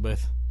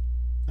Elizabeth.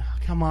 Oh,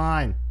 come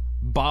on.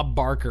 Bob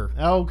Barker.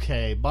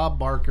 Okay, Bob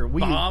Barker.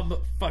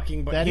 Bob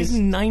fucking Barker. He's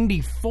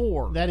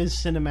 94. That is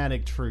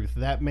cinematic truth.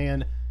 That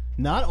man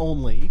not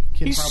only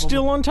can He's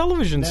still on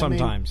television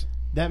sometimes.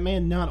 That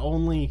man not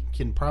only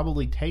can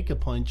probably take a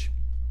punch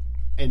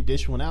and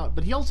dish one out,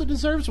 but he also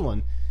deserves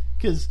one.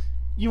 Because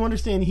you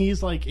understand,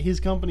 he's like, his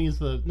company is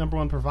the number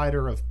 1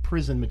 provider of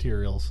prison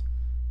materials,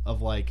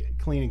 of like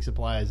cleaning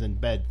supplies and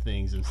bed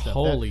things and stuff.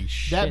 Holy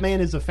shit. That man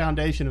is the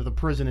foundation of the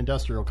prison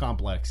industrial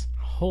complex.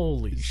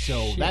 Holy shit.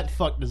 So that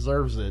fuck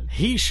deserves it.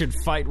 He should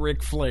fight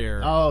Ric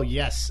Flair. Oh,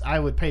 yes. I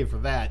would pay for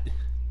that.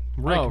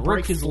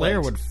 Ric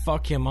Flair would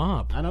fuck him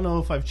up. I don't know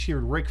if I've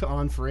cheered Rick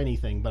on for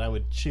anything, but I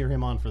would cheer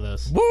him on for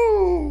this.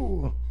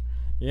 Woo!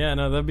 Yeah,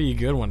 no, that'd be a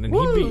good one. And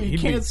Woo! You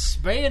can't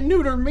spay and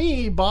neuter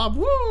me, Bob.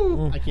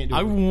 Woo! I can't do it.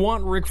 I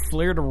want Ric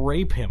Flair to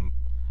rape him.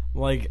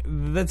 Like,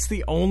 that's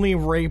the only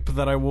rape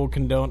that I will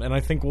condone, and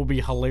I think will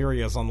be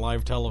hilarious on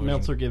live television.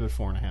 Meltzer give it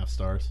 4.5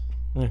 stars.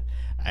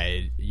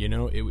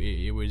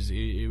 It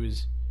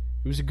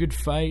was a good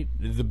fight.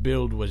 The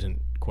build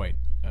wasn't quite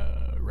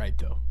right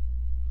though.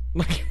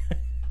 Like,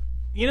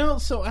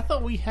 so I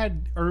thought we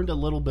had earned a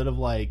little bit of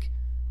like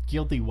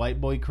guilty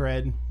white boy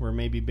cred. We're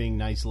maybe being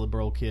nice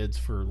liberal kids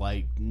for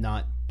like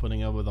not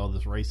putting up with all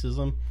this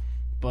racism,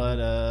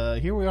 but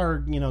here we are,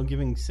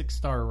 giving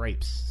 6-star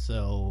rapes.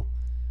 So.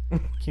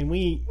 Can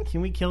we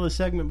kill a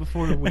segment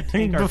before we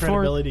take our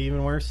credibility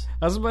even worse?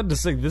 I was about to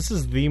say, this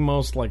is the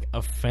most like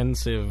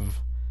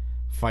offensive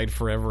Fight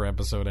Forever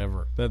episode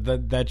ever.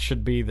 That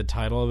should be the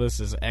title of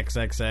this, is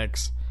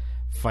XXX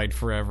Fight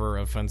Forever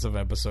offensive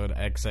episode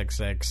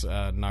XXX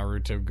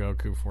Naruto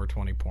Goku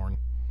 420 porn.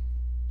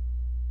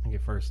 Okay,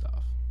 first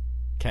off,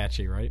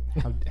 catchy, right?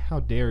 How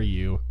dare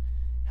you?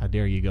 How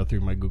dare you go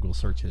through my Google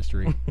search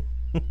history?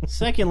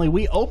 Secondly,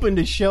 we opened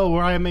a show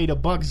where I made a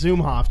Buck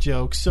Zumhoff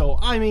joke, so,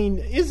 I mean,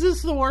 is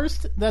this the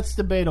worst? That's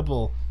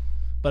debatable.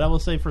 But I will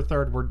say for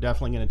third, we're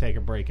definitely going to take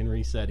a break and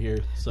reset here.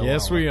 So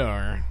yes, we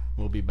are.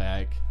 We'll be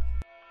back.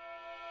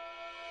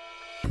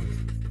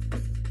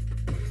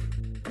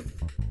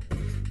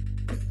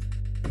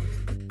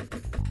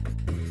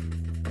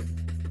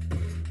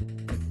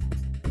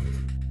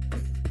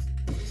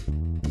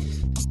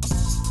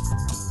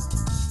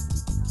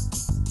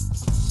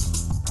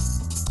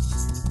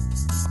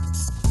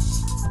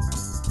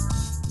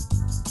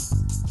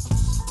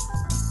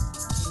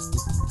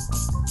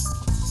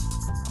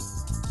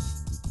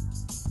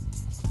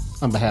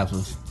 On behalf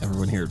of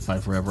everyone here at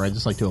Fight Forever, I'd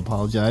just like to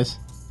apologize.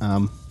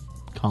 Colin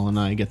and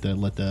I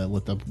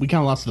we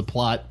kind of lost the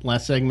plot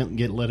last segment,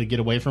 let it get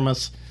away from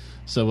us.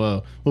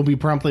 So we'll be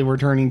promptly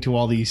returning to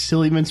all these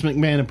silly Vince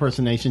McMahon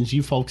impersonations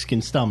you folks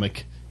can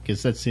stomach,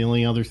 because that's the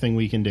only other thing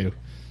we can do.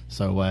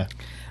 So,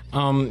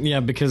 yeah,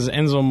 because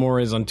Enzo More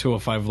is on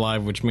 205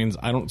 Live, which means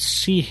I don't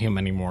see him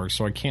anymore,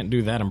 so I can't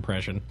do that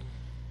impression.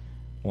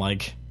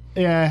 Like,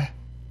 yeah,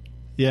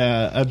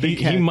 a big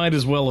he might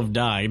as well have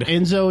died.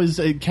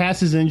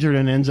 Cass is injured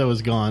and Enzo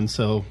is gone,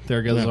 so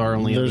there goes our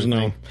only. There's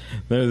no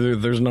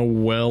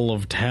well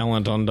of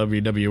talent on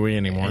WWE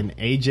anymore. And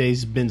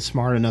AJ's been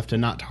smart enough to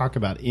not talk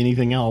about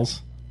anything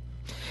else.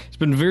 He's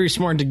been very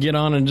smart to get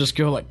on and just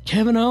go like,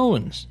 Kevin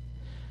Owens.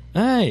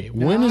 Hey,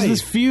 when is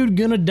this feud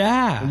gonna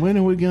die? When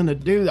are we gonna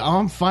do that? Oh,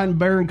 I'm fighting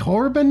Baron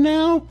Corbin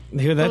now?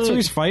 Yeah, that's who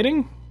he's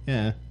fighting?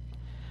 Yeah.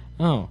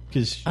 Oh.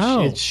 Because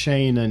it's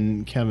Shane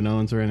and Kevin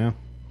Owens right now.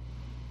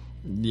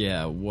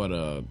 Yeah, what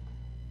a...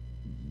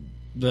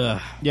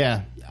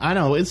 Yeah, I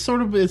know. It's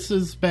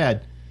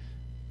bad.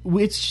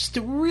 It's just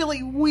a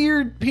really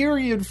weird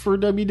period for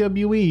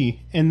WWE.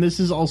 And this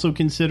is also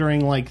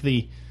considering, like,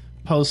 the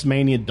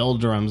post-Mania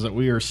doldrums that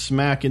we are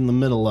smack in the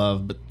middle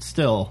of, but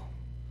still...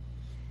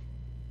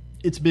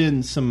 It's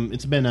been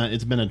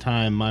a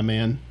time, my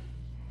man.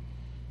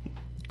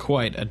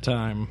 Quite a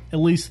time. At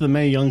least the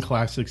Mae Young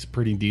Classic's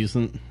pretty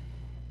decent.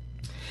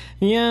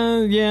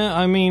 Yeah.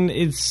 I mean,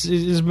 it's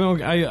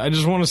been. I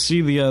just want to see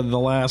the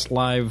last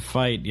live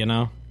fight. You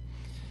know.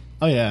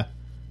 Oh yeah.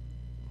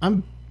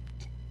 I'm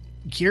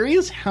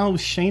curious how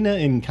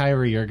Shayna and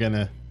Kairi are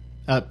gonna.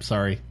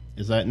 Sorry.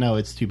 Is that no?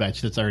 It's too bad.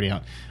 That's already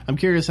out. I'm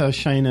curious how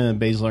Shayna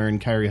Baszler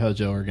and Kairi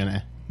Hojo are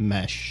gonna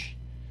mesh,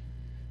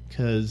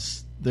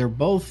 because they're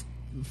both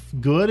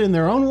good in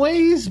their own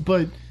ways,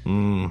 but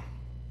I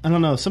don't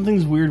know.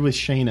 Something's weird with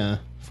Shayna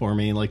for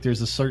me. Like,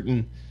 there's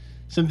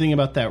something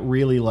about that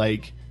really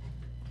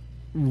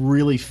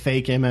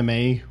fake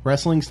MMA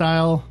wrestling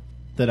style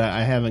that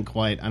I haven't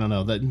quite. I don't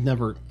know. That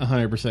never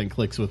 100%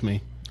 clicks with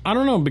me. I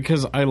don't know,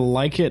 because I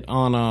like it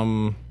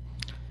on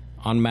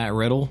Matt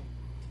Riddle.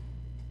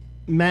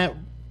 And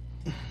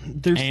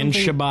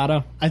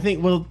Shibata. I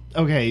think. Well,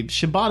 okay,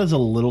 Shibata's a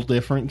little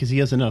different because he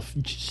has enough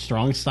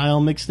strong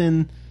style mixed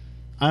in.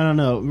 I don't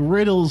know.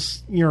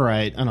 Riddle's. You're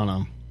right. I don't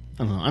know.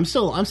 I'm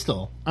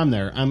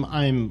there.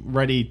 I'm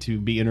ready to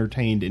be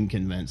entertained and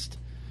convinced.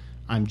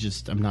 I'm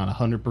not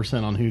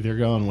 100% on who they're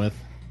going with.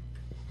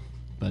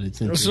 But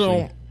it's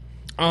interesting.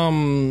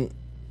 So,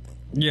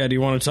 yeah. Do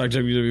you want to talk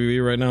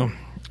WWE right now?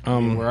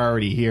 We're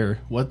already here.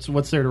 What's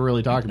there to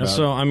really talk about?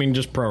 So, I mean,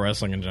 just pro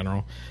wrestling in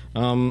general.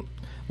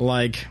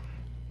 Like,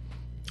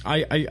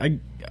 I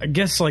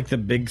guess like the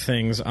big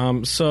things.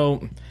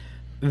 So.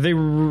 They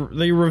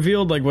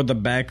revealed like what the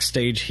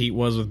backstage heat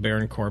was with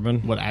Baron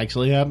Corbin. What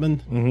actually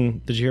happened? Mm-hmm.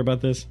 Did you hear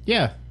about this?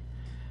 Yeah.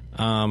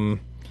 That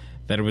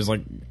it was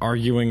like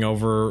arguing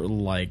over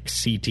like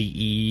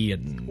CTE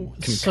and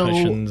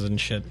concussions and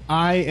shit.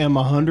 I am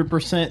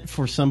 100%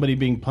 for somebody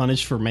being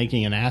punished for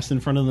making an ass in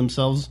front of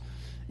themselves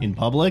in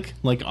public.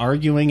 Like,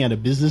 arguing at a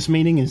business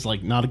meeting is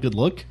like not a good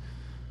look.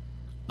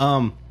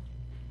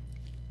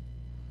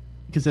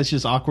 Because that's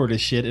just awkward as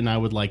shit, and I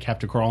would like have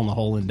to crawl in the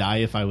hole and die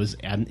if I was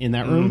in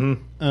that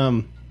room.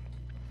 Mm-hmm.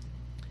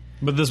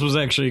 But this was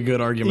actually a good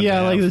argument.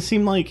 Yeah, like it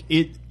seemed like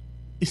it.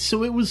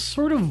 So it was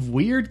sort of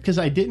weird because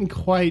I didn't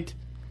quite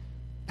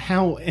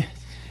how.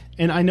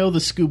 And I know the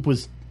scoop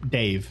was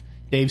Dave.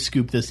 Dave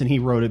scooped this, and he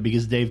wrote it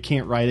because Dave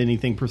can't write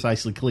anything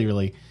precisely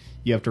clearly.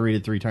 You have to read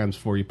it 3 times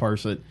before you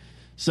parse it.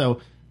 So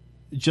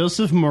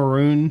Joseph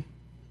Maroon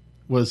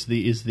is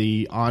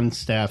the on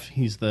staff.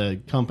 He's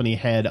the company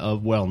head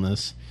of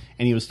wellness.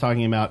 And he was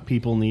talking about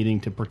people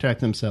needing to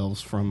protect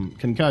themselves from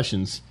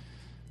concussions,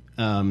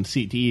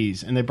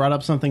 CTEs. And they brought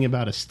up something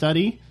about a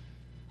study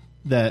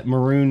that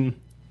Maroon...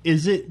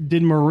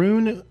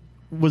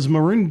 Was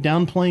Maroon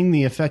downplaying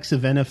the effects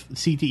of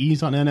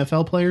CTEs on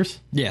NFL players?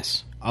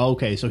 Yes.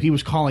 Okay, so he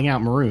was calling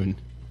out Maroon.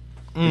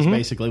 Is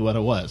basically what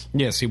it was.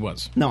 Yes, he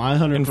was. No, I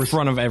 100%... In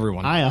front of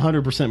everyone. I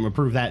 100%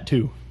 approve that,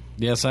 too.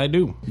 Yes, I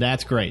do.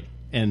 That's great.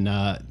 And,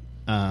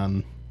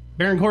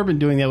 Baron Corbin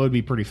doing that would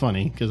be pretty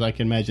funny, because I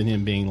can imagine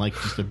him being like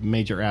just a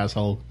major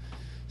asshole,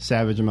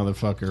 savage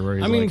motherfucker. Where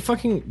he's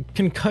fucking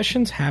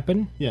concussions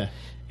happen. Yeah.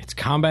 It's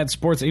combat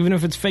sports. Even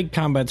if it's fake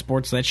combat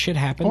sports, that shit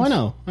happens.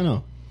 Oh, I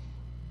know.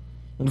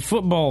 In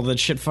football, that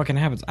shit fucking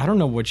happens. I don't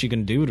know what you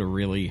can do to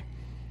really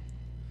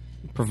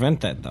prevent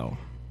that, though.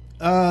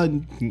 I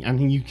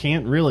mean, you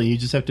can't really. You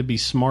just have to be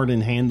smart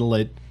and handle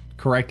it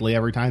correctly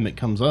every time it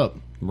comes up.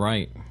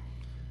 Right.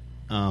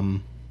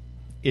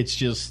 It's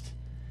just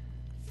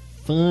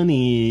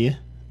funny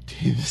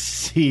to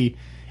see.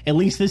 At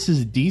least this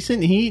is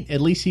decent heat. At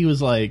least he was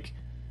like,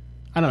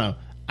 I don't know.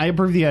 I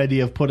approve the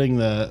idea of putting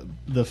the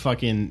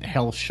fucking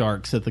health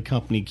sharks that the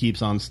company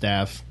keeps on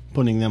staff,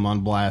 putting them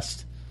on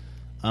blast.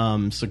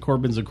 So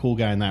Corbin's a cool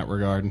guy in that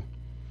regard.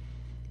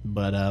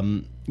 But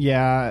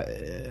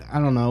yeah, I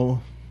don't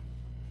know.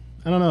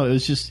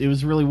 It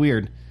was really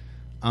weird.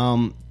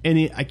 And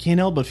I can't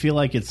help but feel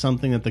like it's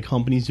something that the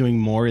company's doing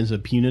more as a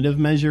punitive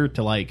measure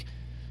to like,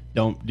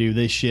 don't do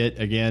this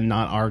shit again.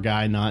 Not our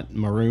guy, not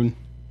Maroon.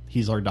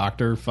 He's our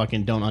doctor.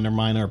 Fucking don't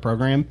undermine our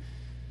program.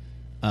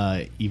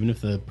 Even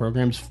if the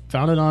program's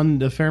founded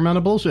on a fair amount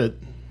of bullshit,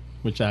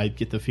 which I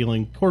get the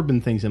feeling Corbin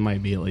thinks it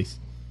might be, at least.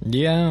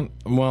 Yeah,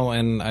 well,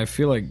 and I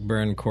feel like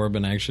Baron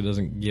Corbin actually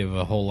doesn't give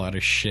a whole lot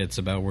of shits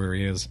about where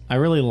he is. I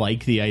really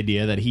like the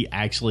idea that he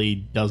actually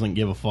doesn't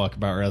give a fuck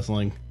about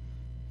wrestling.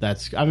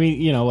 That's, I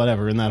mean, you know,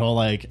 whatever. And that whole,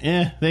 like,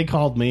 they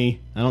called me.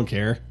 I don't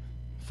care.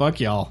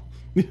 Fuck y'all.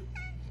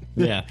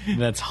 Yeah,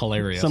 that's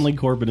hilarious. Suddenly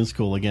Corbin is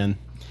cool again.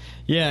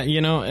 Yeah, you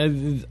know,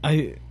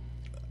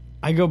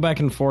 I go back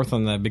and forth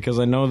on that because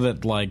I know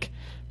that, like,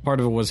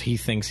 part of it was he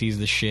thinks he's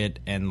the shit,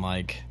 and,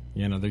 like,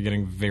 you know, they're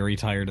getting very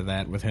tired of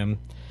that with him.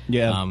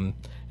 Yeah.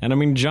 And I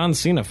mean, John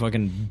Cena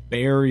fucking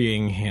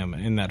burying him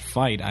in that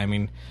fight. I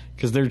mean,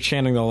 because they're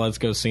chanting the "Let's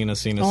go Cena,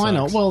 Cena." Oh, sucks. I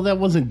know. Well, that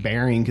wasn't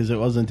burying because it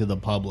wasn't to the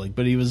public,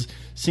 but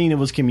Cena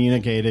was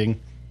communicating.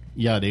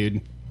 Yeah,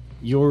 dude,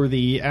 you're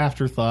the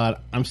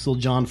afterthought. I'm still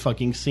John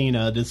fucking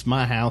Cena. This is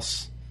my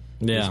house.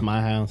 Yeah, it's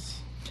my house.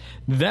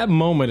 That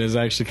moment is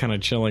actually kind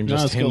of chilling.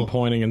 Just him cool.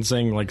 pointing and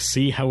saying, like,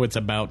 "See how it's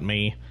about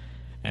me,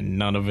 and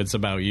none of it's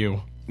about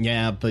you."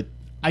 Yeah, but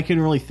I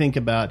can really think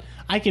about.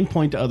 I can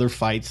point to other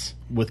fights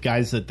with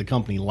guys that the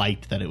company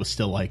liked that it was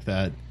still like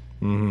that.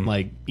 Mm-hmm.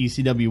 Like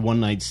ECW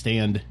One Night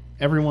Stand.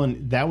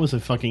 Everyone, that was a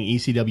fucking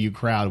ECW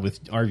crowd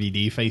with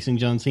RVD facing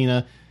John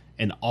Cena,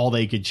 and all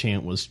they could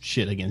chant was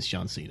shit against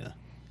John Cena.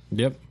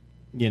 Yep.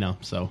 You know,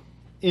 so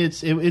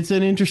it's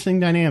an interesting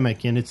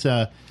dynamic, and it's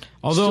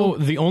although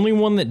the only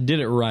one that did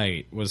it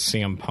right was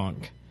CM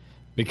Punk,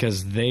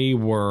 because there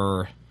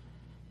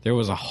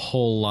was a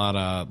whole lot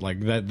of, like,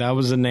 that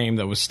was a name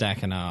that was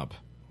stacking up.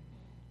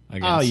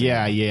 Oh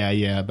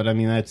yeah. But I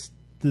mean, that's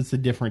a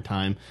different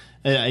time,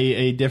 sadly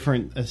a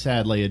different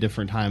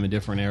time, a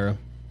different era.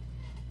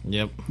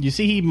 Yep. You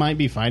see, he might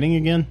be fighting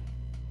again.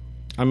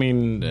 I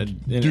mean, in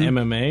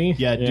MMA.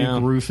 Yeah,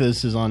 Duke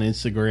Rufus is on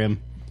Instagram.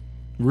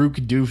 Rook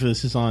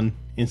Doofus is on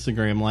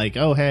Instagram. Like,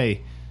 oh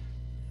hey,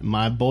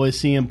 my boy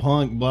CM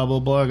Punk, blah blah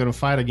blah, gonna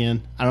fight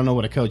again. I don't know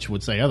what a coach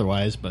would say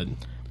otherwise, but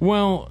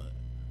well,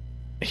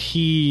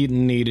 he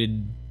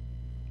needs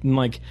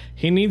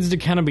to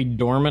kind of be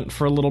dormant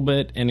for a little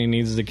bit, and he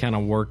needs to kind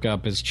of work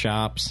up his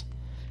chops,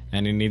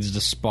 and he needs to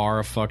spar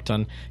a fuck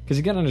ton, because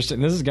you gotta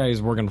understand, this is a guy who's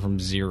working from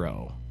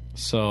zero.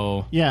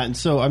 So yeah, and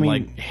so I mean,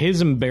 like,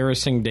 his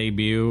embarrassing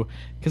debut,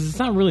 because it's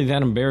not really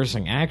that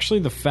embarrassing. Actually,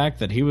 the fact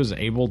that he was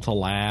able to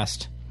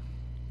last,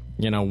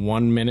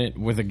 1 minute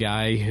with a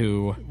guy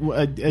who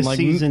as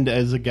seasoned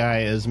as a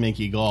guy as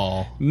Mickey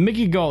Gall.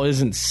 Mickey Gall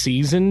isn't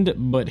seasoned,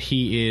 but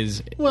he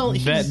is. Well,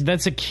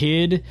 that's a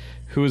kid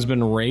who has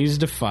been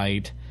raised to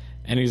fight,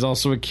 and he's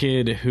also a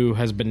kid who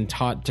has been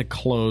taught to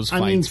close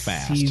fights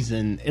fast.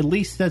 Seasoned, at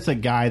least that's a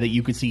guy that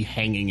you could see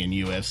hanging in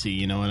UFC.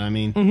 You know what I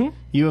mean?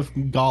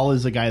 Mm-hmm. Gall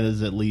is a guy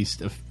that's at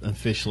least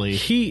officially.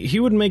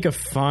 He would make a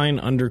fine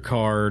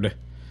undercard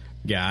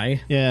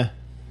guy. Yeah.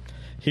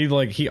 He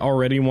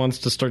already wants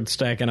to start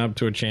stacking up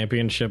to a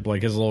championship,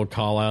 like his little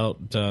call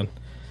out to,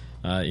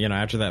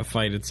 after that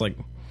fight. It's like,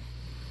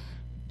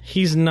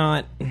 he's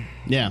not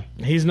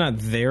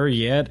there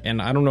yet,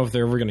 and I don't know if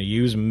they're ever going to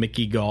use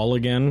Mickey Gall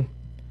again.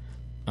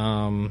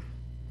 I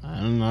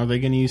don't know. Are they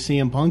going to use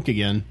CM Punk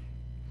again?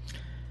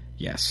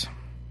 Yes,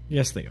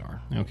 they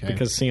are. Okay,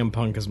 because CM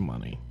Punk is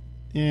money.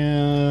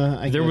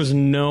 Yeah, there was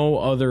no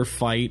other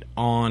fight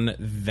on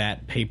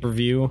that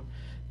pay-per-view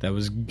that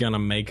was gonna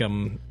make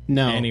him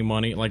any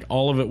money. Like,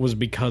 all of it was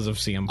because of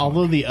CM Punk.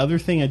 Although the other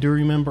thing I do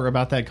remember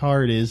about that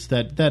card is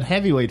that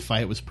heavyweight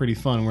fight was pretty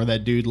fun, where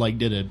that dude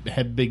did a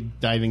big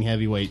diving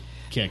heavaight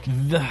kick.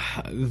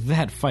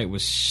 That fight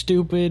was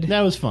stupid.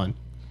 That was fun.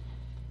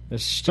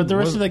 But the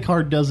rest of that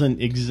card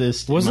doesn't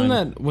exist. Wasn't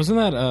that was it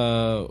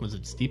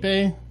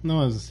Stipe?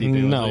 No, it wasn't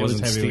Stipe. No, it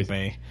wasn't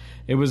Stipe.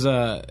 It was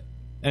and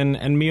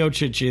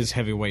Miocic is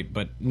heavyweight,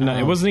 but no,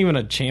 it wasn't even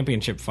a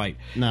championship fight.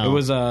 No, it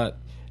was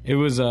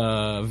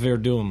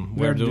Verdum.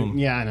 Verdum.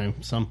 Yeah, I know.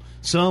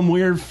 Some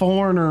weird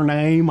foreigner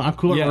name. I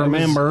couldn't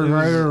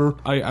remember.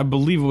 I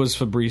believe it was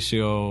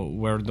Fabricio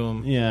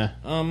Verdum. Yeah.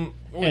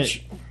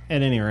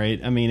 At any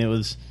rate, I mean, it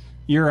was.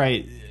 You're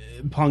right.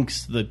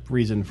 Punk's the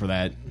reason for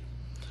that.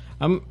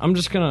 I'm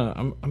just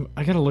gonna.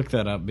 I gotta look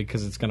that up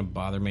because it's gonna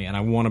bother me, and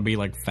I want to be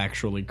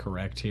factually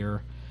correct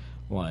here.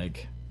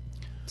 Like,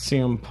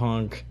 CM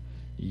Punk,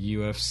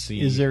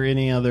 UFC. Is there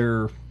any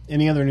other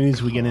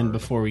news we get in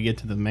before we get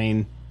to the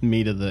main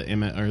meat of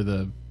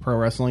the pro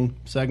wrestling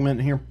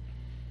segment here?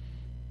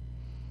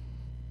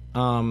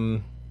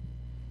 No.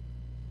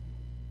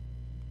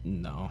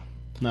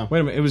 Wait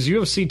a minute. It was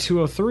UFC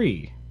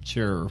 203.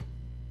 Sure.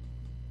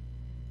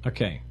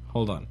 Okay.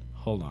 Hold on.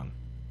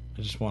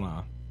 I just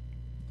wanna.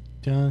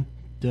 Dun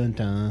dun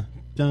dun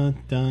dun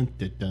dun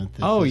dun dun.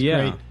 Oh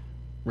yeah. Great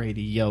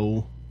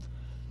radio.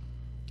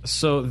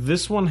 So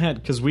this one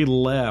had, because we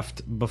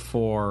left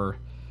before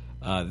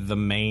the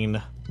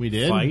main. We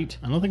did? Fight.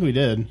 I don't think we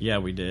did. Yeah,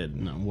 we did.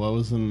 No, what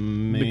was the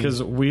main?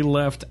 Because we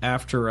left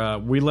after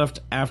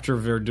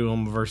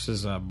Verdum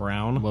versus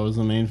Brown. What was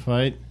the main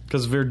fight?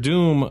 Because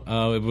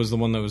Verdum, it was the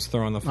one that was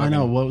throwing the fucking... I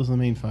know, what was the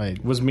main fight?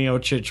 It was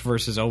Miocic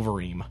versus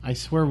Overeem. I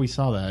swear we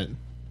saw that.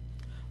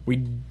 We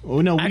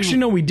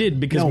did,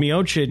 because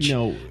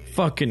Miocic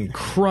fucking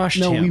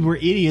crushed him. No, we were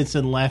idiots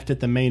and left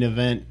at the main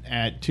event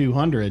at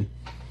 200.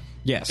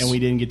 Yes. And we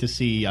didn't get to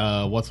see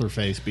what's her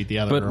face beat the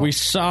other but girl. we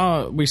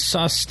saw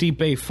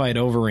Stipe fight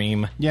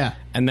Overeem. Yeah.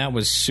 And that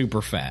was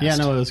super fast. Yeah,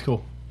 no, it was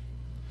cool.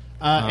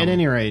 At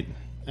any rate,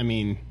 I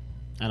mean,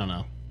 I don't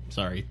know.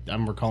 Sorry.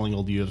 I'm recalling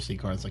old UFC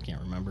cards I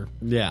can't remember.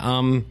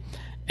 Yeah,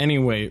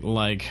 anyway,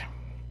 like,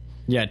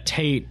 yeah,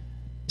 Tate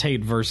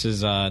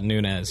versus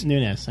Nunes.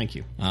 Nunes, thank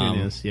you.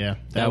 Nunes, yeah.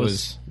 That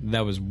was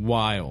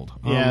wild.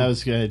 Yeah, it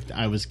was good.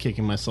 I was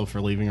kicking myself for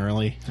leaving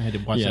early. I had to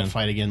watch that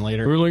fight again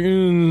later. We were like,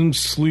 I'm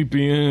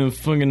sleepy.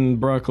 Fucking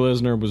Brock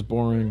Lesnar was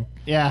boring.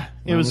 Yeah,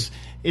 it was.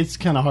 It's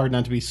kind of hard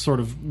not to be sort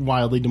of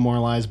wildly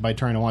demoralized by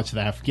trying to watch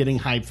that. Getting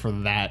hyped for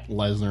that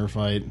Lesnar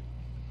fight.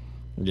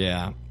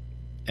 Yeah,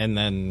 and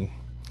then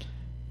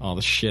all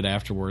the shit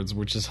afterwards,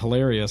 which is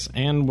hilarious,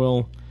 and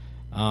will.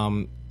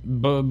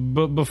 But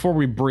before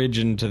we bridge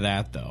into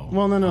that, though.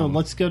 Well, no.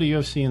 Let's go to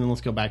UFC and then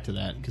let's go back to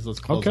that because let's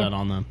close out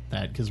on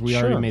that because we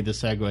already made the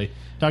segue.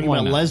 Talking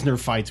about Lesnar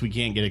fights, we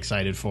can't get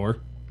excited for.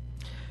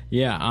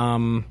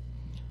 Yeah.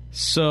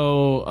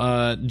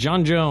 So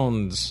John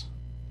Jones.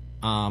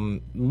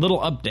 Little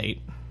update.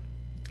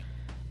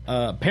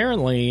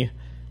 Apparently,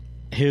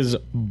 his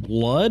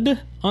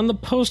blood on the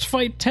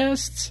post-fight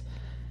tests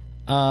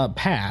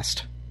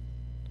passed.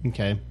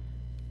 Okay,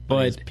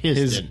 but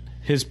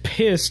his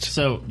pissed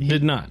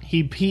did not.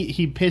 He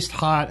pissed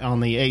hot on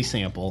the A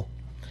sample.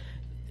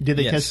 Did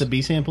they test the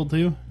B sample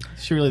too?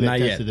 Surely they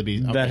tested the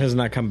B. Okay. That has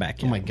not come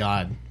back yet. Oh my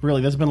god!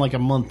 Really? That's been like a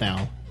month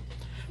now.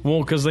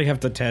 Well, because they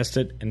have to test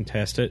it and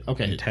test it.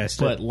 Okay, and test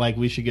but like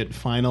we should get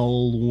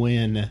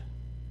final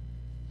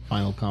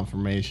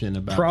confirmation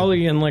about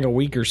probably in like a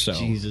week or so.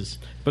 Jesus!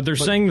 But they're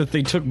saying that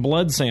they took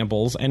blood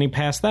samples and he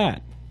passed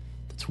that.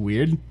 That's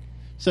weird.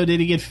 So did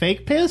he get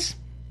fake piss?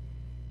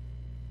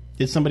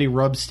 Did somebody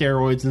rub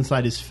steroids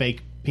inside his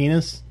fake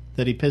penis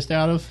that he pissed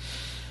out of?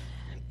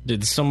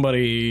 Did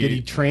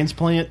he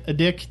transplant a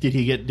dick? Did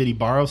he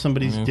borrow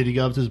somebody's? Did he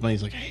go up to his buddy?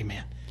 He's like, "Hey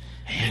man,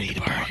 I need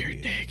to borrow your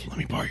dick. Let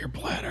me borrow your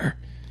bladder.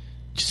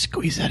 Just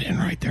squeeze that in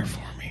right there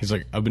for me." He's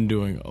like, "I've been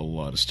doing a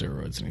lot of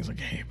steroids," and he's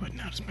like, "Hey, but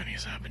not as many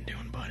as I've been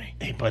doing, buddy."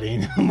 Hey,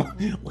 buddy,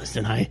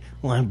 listen,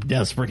 I'm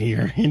desperate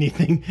here.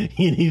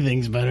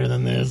 Anything's better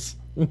than this.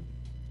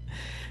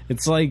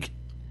 It's like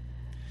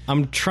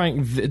I'm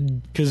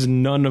trying because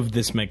none of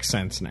this makes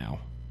sense now.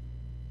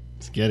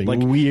 It's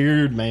getting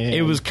weird, man.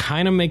 It was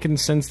kind of making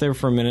sense there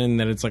for a minute, and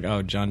then it's like,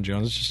 oh, John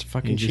Jones is just a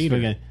fucking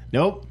cheater.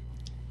 Nope.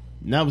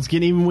 Now it's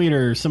getting even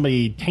weirder.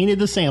 Somebody tainted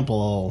the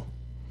sample.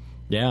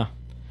 Yeah.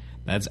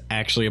 That's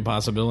actually a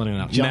possibility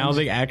now. Now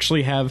they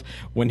actually have,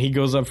 when he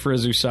goes up for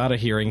his USADA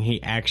hearing,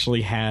 he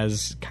actually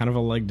has kind of a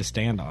leg to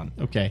stand on.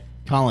 Okay.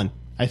 Colin,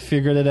 I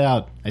figured it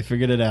out.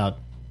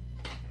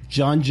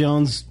 John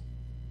Jones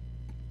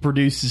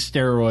produces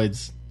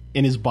steroids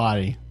in his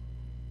body.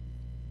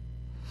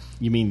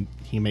 You mean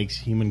he makes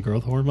human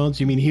growth hormones?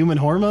 You mean human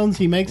hormones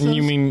he makes those?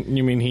 You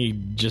mean he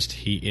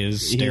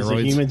is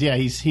steroids?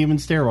 He's human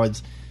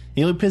steroids.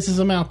 He only pisses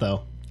them out,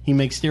 though. He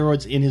makes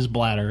steroids in his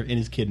bladder, in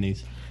his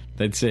kidneys.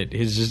 That's it.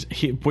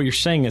 What you're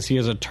saying is he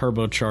has a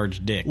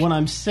turbocharged dick. What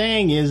I'm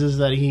saying is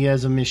that he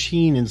has a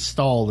machine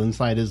installed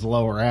inside his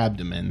lower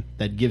abdomen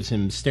that gives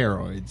him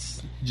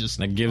steroids.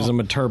 That gives him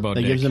a turbo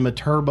dick. That gives him a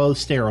turbo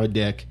steroid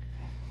dick.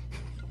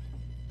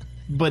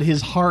 But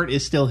his heart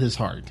is still his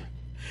heart.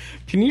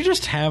 Can you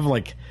just have,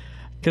 like...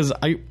 Because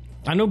I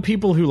know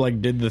people who,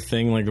 like, did the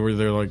thing, like, where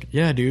they're like,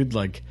 yeah, dude,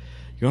 like...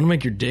 You want to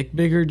make your dick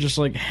bigger? Just,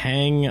 like,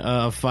 hang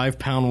a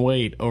 5-pound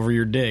weight over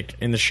your dick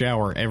in the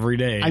shower every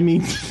day. I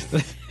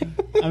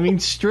mean,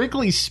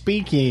 strictly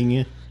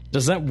speaking...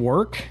 Does that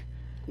work?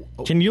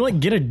 Can you, like,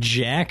 get a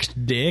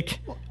jacked dick?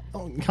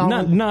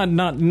 Colin,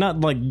 Not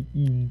like,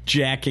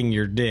 jacking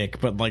your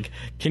dick, but, like,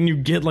 can you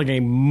get, like,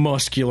 a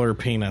muscular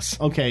penis?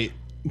 Okay,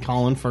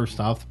 Colin, first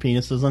off, the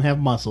penis doesn't have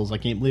muscles. I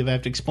can't believe I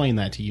have to explain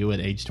that to you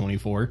at age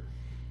 24.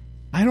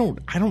 I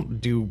don't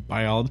do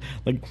biology.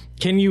 Like,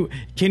 can you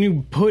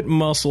put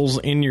muscles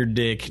in your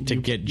dick to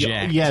get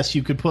jacked? Yes,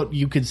 you could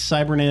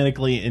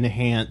cybernetically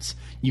enhance.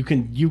 You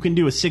can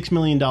do a $6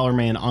 million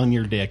man on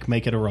your dick,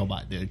 make it a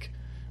robot dick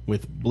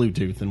with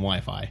Bluetooth and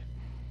Wi-Fi.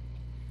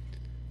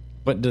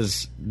 But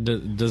does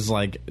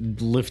like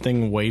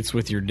lifting weights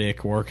with your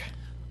dick work?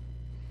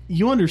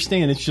 You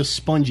understand it's just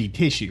spongy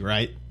tissue,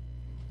 right?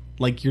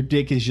 Like your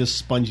dick is just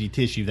spongy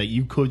tissue that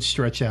you could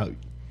stretch out.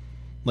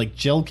 Like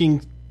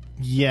jelking,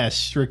 yes,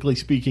 strictly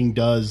speaking,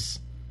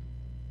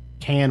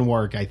 can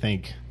work, I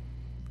think.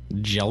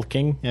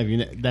 Jelking?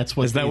 Yeah, that's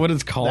what. Is that what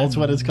it's called? That's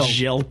what it's called.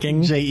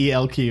 Jelking?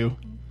 JELQ.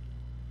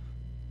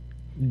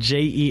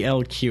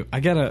 JELQ. I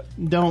gotta...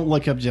 Don't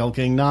look up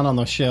jelking, not on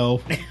the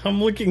show.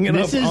 I'm looking it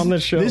up on the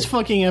show. This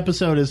fucking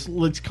episode is...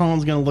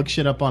 Colin's gonna look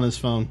shit up on his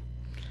phone.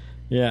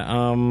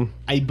 Yeah,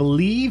 I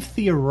believe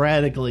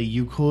theoretically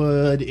you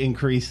could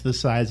increase the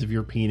size of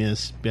your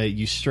penis, but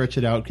you stretch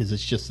it out because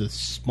it's just a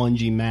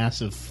spongy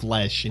mass of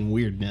flesh and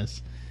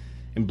weirdness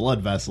and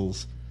blood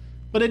vessels.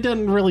 But it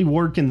doesn't really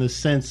work in the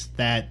sense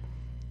that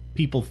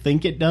people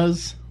think it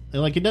does.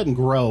 Like, it doesn't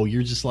grow.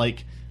 You're just,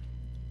 like,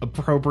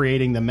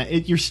 appropriating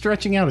you're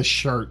stretching out a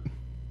shirt.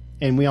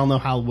 And we all know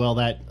how well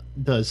that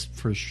does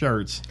for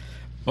shirts.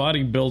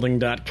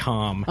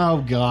 Bodybuilding.com.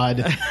 Oh,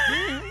 God.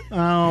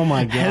 Oh,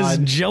 my God. Has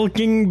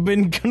jelking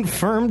been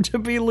confirmed to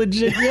be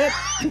legit yet?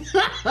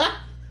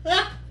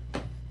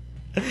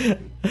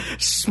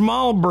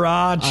 Small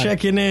bra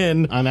checking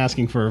in. I'm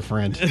asking for a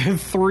friend.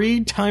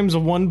 3 times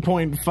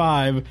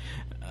 1.5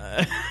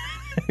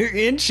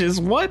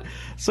 inches. What?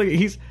 So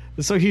he's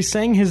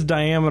saying his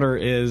diameter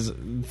is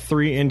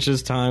 3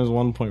 inches times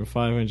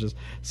 1.5 inches.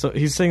 So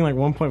he's saying like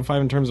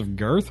 1.5 in terms of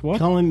girth. What?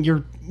 Colin,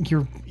 your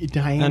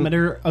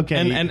diameter. Okay.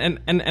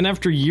 And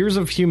after years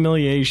of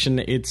humiliation,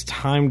 it's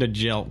time to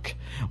jelk.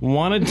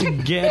 Wanted to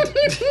get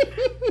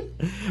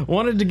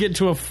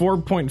to a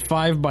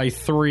 4.5 by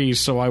 3,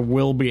 so I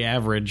will be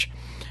average.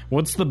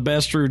 What's the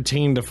best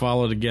routine to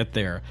follow to get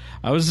there?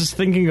 I was just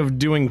thinking of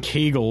doing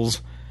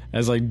Kegels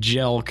as I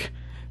jelk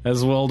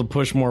as well to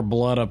push more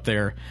blood up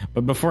there.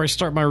 But before I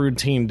start my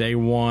routine, day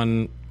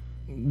one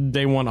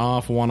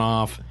off, one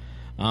off.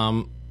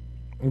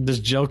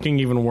 Does jelking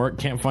even work?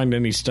 Can't find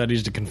any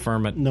studies to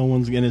confirm it. No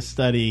one's going to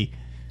study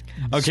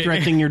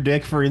stretching your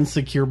dick for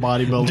insecure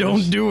bodybuilders.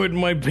 Don't do it.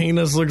 My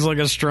penis looks like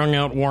a strung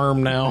out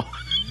worm now.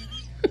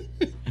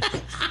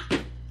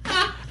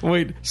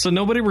 Wait, so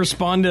nobody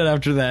responded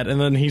after that, and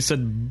then he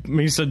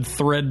said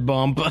thread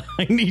bump.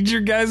 I need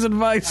your guys'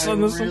 advice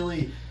on this.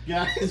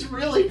 Guys,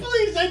 really,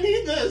 please, I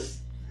need this.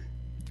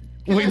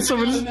 Wait,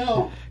 someone's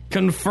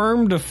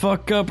confirmed to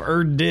fuck up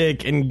her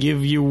dick and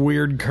give you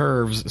weird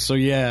curves. So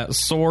yeah,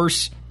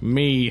 source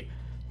me.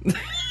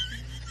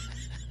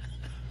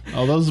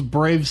 Oh, those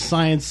brave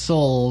science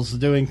souls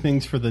doing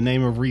things for the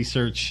name of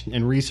research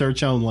and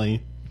research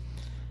only.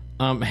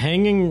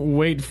 Hanging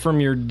weight from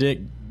your dick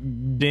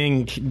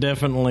dink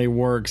definitely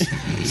works.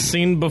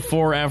 Seen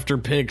before after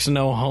pics,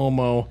 no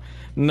homo.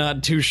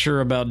 Not too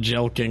sure about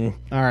jelking.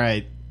 All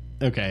right.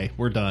 Okay,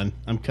 we're done.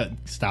 I'm cut.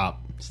 Stop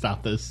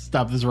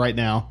this right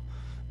now.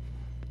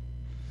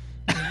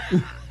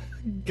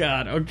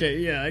 God, okay,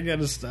 yeah, I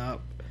gotta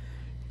stop.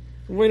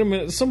 Wait a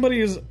minute, somebody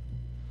is...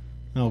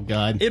 Oh,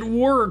 God. It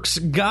works.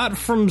 Got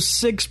from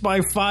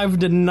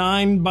 6x5 to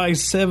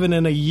 9x7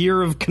 in a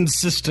year of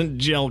consistent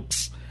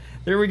jelks.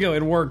 There we go,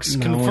 it works.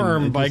 No,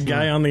 confirmed by a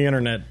guy on the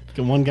internet.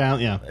 One guy,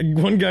 yeah.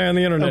 One guy on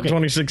the internet, Okay.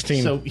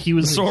 2016. So he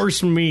was...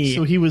 Source me.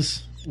 So he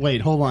was...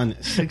 Wait, hold on.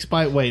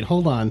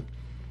 Hold on.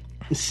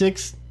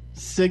 Six...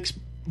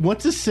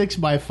 What's a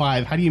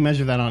 6x5? How do you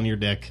measure that on your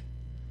dick?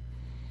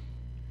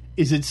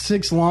 Is it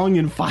 6 long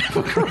and 5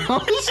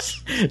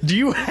 across? Do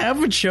you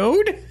have a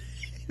chode?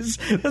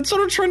 That's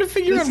what I'm trying to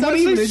figure That's out. not What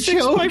even a is a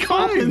 6x5?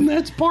 Colin,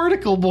 that's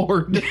particle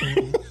board.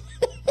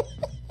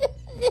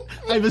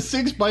 I have a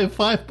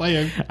 6x5 by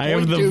a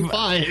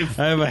 0.25.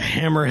 I have a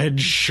hammerhead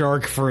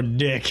shark for a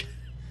dick.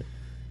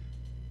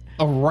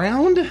 A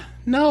round?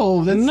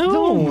 No, that's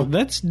dumb.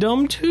 That's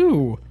dumb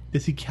too.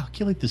 Does he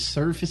calculate the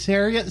surface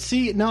area?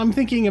 See, now I'm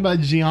thinking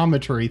about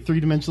geometry,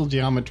 3-dimensional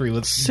geometry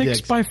with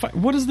 6x5.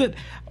 What is that?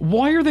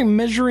 Why are they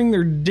measuring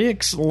their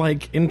dicks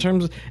like in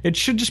terms of... It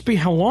should just be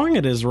how long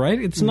it is,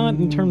 right? It's not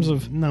in terms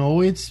of...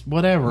 No, it's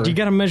whatever. You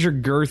got to measure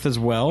girth as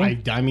well.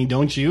 I mean,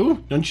 don't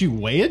you? Don't you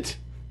weigh it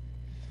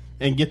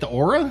and get the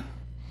aura?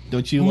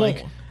 Don't you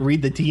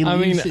read the tea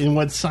leaves? And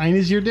what sign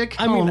is your dick?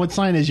 What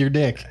sign is your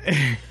dick?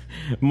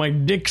 My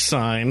dick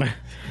sign.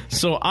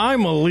 So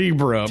I'm a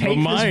Libra, Take but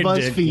my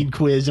this BuzzFeed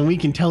quiz, and we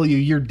can tell you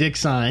your dick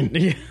sign.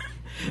 Yeah.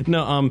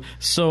 No,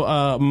 so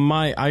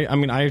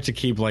I have to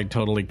keep like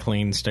totally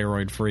clean,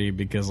 steroid free,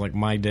 because like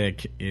my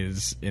dick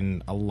is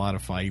in a lot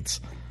of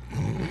fights.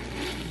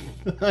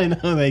 I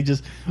know, they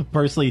just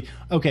personally.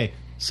 Okay,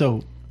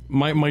 so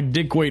my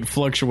dick weight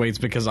fluctuates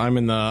because I'm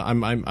in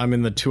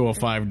the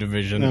 205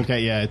 division.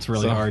 Okay, yeah, it's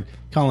really hard,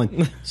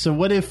 Colin. So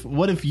what if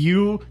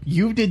you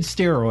did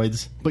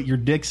steroids, but your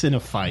dick's in a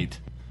fight?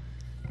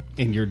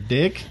 And your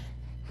dick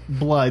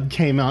blood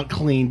came out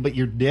clean, but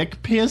your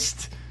dick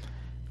pissed?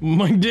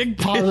 My dick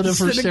positive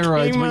for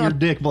steroids, but your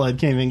dick blood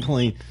came in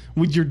clean.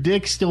 Would your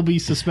dick still be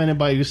suspended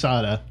by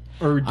USADA?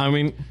 Or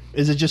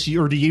is it just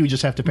you, or do you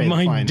just have to pay the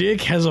fine? My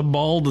dick has a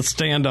ball to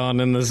stand on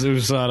in this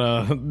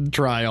USADA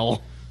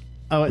trial.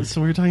 Oh, so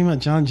we're talking about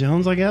John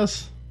Jones, I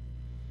guess?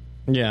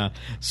 Yeah.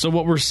 So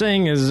what we're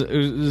saying is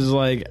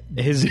like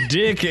his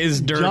dick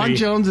is dirty. John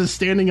Jones is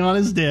standing on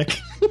his dick.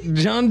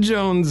 John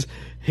Jones...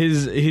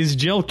 His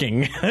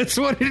jelking. That's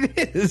what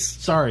it is.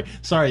 Sorry,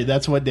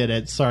 that's what did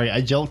it. Sorry,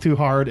 I jelked too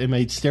hard and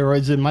made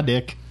steroids in my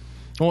dick.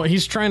 Well,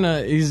 he's trying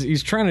to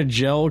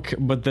jelk,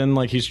 but then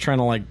like he's trying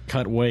to like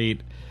cut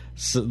weight.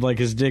 So, like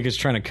his dick is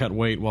trying to cut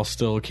weight while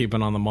still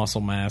keeping on the muscle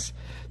mass.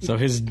 So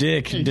his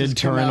dick did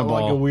turn into a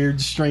ball, like a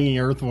weird stringy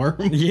earthworm.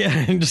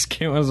 Yeah, it just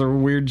came as a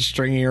weird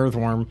stringy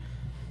earthworm.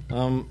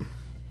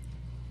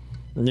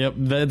 Yep,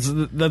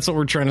 that's what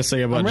we're trying to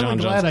say about John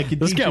Jones.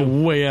 This got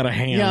way out of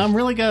hand. Yeah, I'm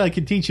really glad I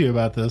could teach you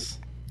about this.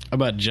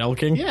 About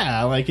jelking?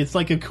 Yeah, like it's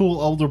like a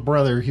cool older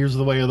brother. Here's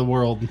the way of the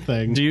world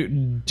thing. Do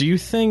you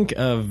think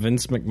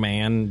Vince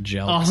McMahon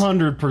jelks?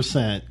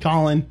 100%,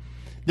 Colin.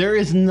 There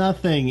is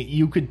nothing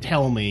you could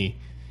tell me.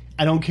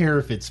 I don't care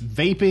if it's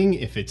vaping,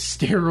 if it's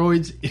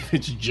steroids, if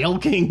it's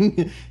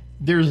jelking.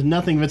 There's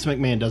nothing Vince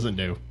McMahon doesn't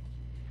do.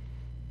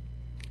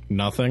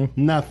 Nothing?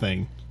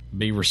 Nothing.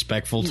 Be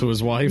respectful to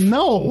his wife?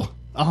 No.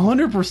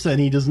 100%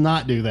 he does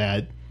not do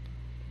that.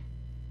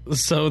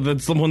 So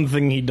that's the one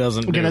thing he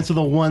doesn't do. Okay, that's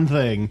the one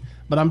thing.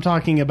 But I'm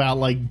talking about,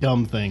 like,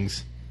 dumb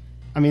things.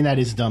 I mean, that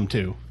is dumb,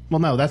 too. Well,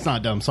 no, that's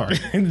not dumb. Sorry.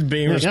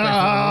 Being respectful.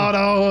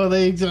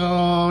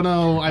 Oh,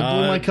 no. I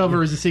blew my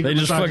cover as a secret They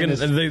just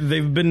misogynist.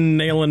 they've been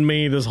nailing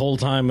me this whole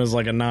time as,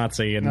 like, a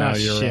Nazi, and now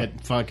you're... shit.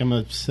 Fuck,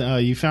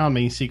 you found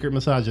me, secret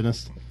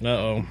misogynist.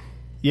 Uh-oh.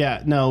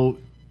 Yeah, no.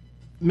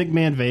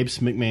 McMahon vapes,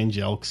 McMahon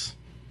jokes.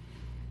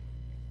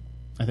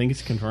 I think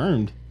it's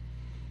confirmed.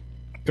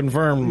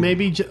 Confirmed.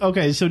 Maybe.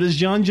 Okay, so does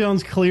John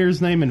Jones clear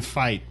his name and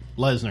fight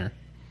Lesnar?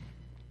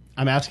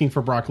 I'm asking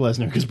for Brock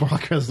Lesnar because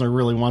Brock Lesnar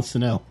really wants to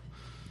know.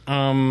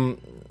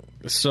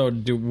 So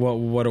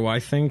what do I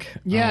think?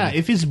 Yeah,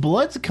 if his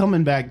blood's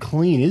coming back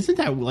clean, isn't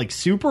that like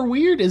super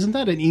weird? Isn't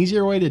that an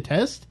easier way to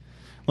test?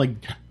 Like,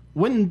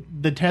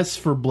 wouldn't the tests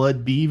for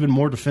blood be even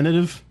more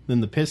definitive than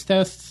the piss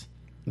tests?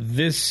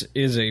 This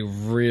is a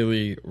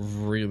really,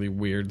 really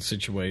weird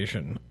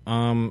situation.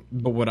 But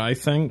what I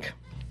think,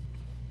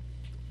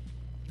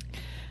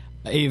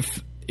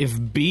 if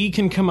B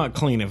can come out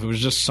clean, if it was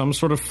just some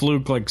sort of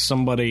fluke, like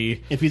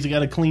somebody... If he's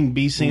got a clean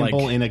B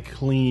sample like, and a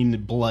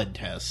clean blood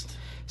test.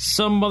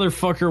 Some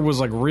motherfucker was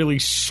like really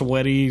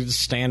sweaty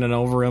standing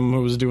over him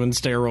who was doing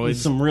steroids.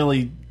 Some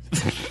really...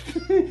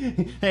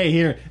 Hey,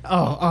 here.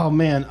 Oh,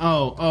 man.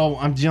 Oh,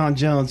 I'm John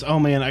Jones. Oh,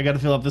 man, I got to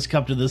fill up this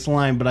cup to this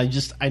line, but I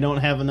don't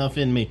have enough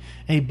in me.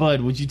 Hey,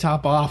 bud, would you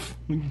top off?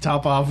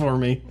 Top off for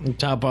me.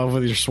 Top off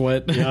with your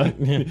sweat. Yeah,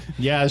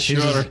 yeah,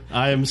 sure.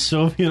 I am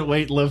Soviet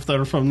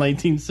weightlifter from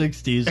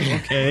 1960s.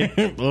 Okay.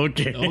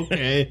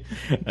 Okay.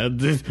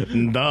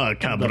 Da,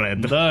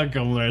 comrade. Da,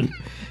 comrade.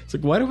 It's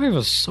like, why do I have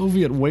a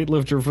Soviet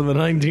weightlifter from the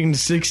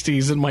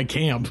 1960s in my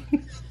camp?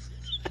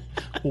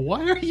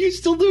 Why are you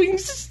still doing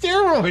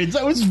steroids?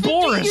 That was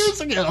 50 years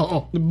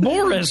ago.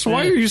 Boris,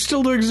 why are you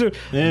still doing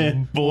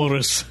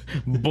steroids?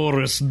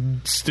 Boris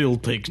still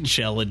takes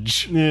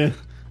challenge.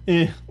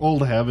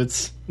 Old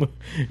habits.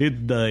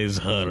 It dies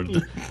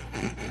hard.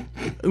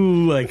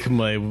 Like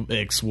my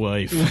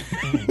ex-wife.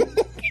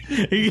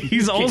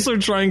 He's also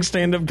trying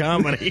stand-up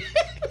comedy.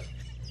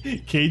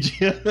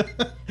 KGB.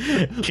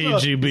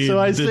 So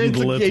I say to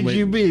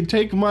KGB,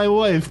 take my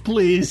wife,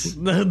 please.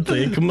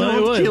 Take my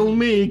Don't wife. kill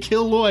me,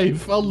 kill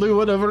wife. I'll do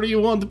whatever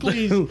you want,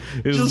 please.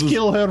 Just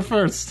kill her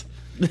first.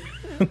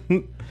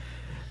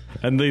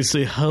 And they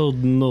say, how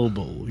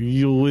noble.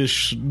 You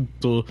wish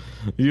for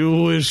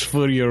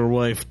your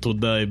wife to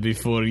die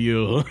before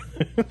you.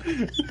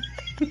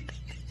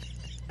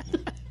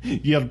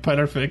 You're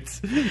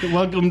perfect.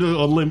 Welcome to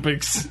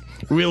Olympics.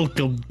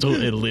 Welcome to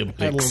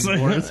Olympics. I love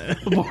Boris.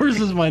 Boris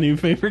is my new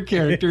favorite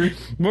character.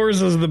 Boris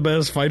is the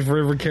best fight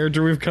forever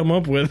character we've come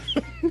up with.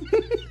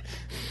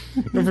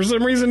 And for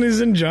some reason,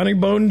 he's in Johnny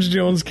Bones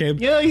Jones'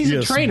 camp. Yeah, he's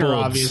a trainer,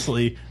 Bones.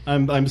 obviously.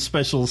 I'm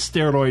special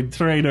steroid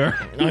trainer.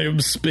 I am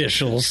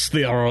special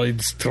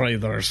steroids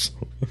trainers.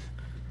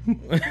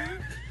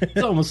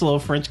 It's almost a little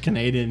French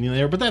Canadian in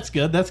there, but that's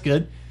good. That's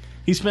good.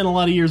 He spent a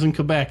lot of years in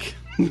Quebec.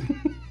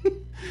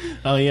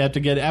 Oh, you have to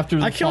get after.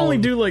 I can only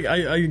do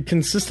I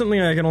consistently.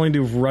 I can only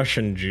do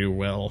Russian Jew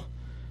well.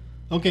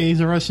 Okay, he's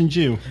a Russian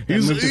Jew.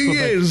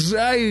 Yes,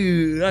 I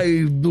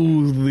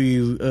do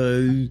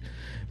the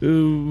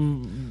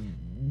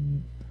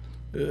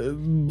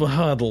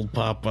huddle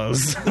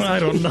papas. I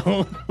don't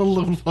know.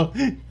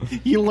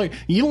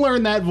 You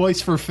learn that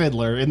voice for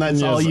Fiddler, and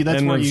that's all you.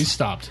 That's where you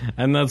stopped.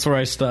 And that's where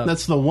I stopped.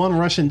 That's the one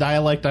Russian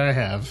dialect I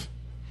have.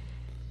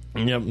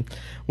 Yep.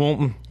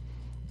 Well.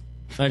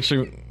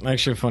 Actually, a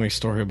funny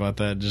story about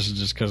that,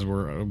 just because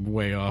we're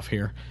way off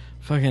here.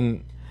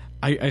 Fucking,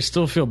 I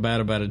still feel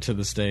bad about it to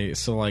this day.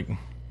 So, like,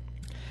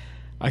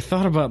 I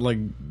thought about, like,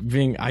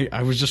 being...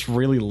 I was just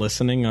really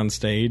listening on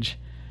stage,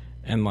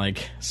 and,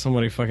 like,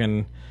 somebody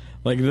fucking...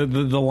 Like,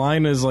 the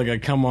line is, like, I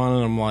come on,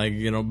 and I'm like,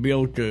 you know,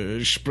 Bielka,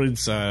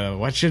 Spritz,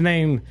 what's your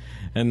name?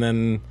 And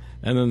then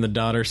the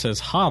daughter says,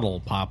 Huddle,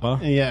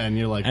 Papa. Yeah, and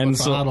you're like,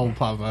 what's Huddle,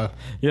 Papa?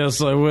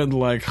 Yes, I went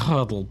like,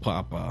 Huddle,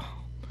 Papa.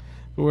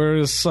 Where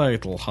is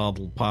Seitel,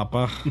 Huddle,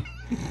 Papa?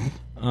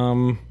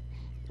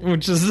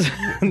 Which is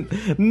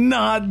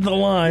not the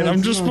line.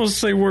 I'm just supposed to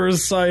say, where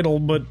is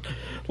Seitel, but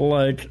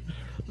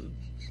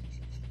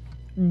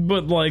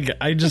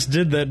I just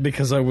did that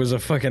because I was a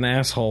fucking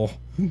asshole.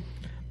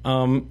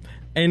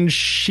 And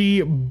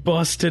she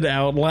busted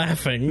out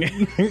laughing.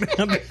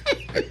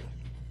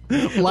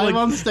 Live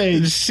on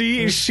stage.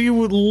 She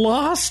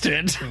lost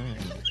it.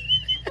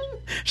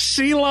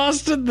 She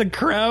lost it. The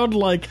crowd,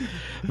 like,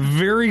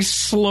 very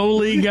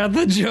slowly got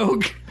the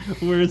joke.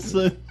 Where's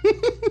the...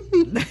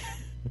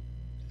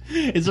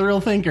 It's a real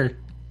thinker.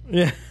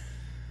 Yeah.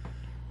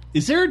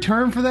 Is there a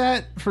term for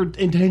that? For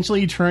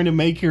intentionally trying to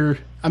make your...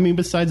 I mean,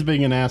 besides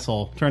being an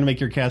asshole, trying to make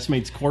your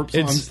castmate's corpse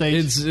on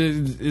stage?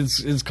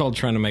 It's called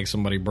trying to make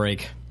somebody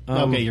break.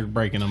 Okay, you're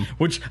breaking them.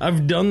 Which,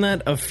 I've done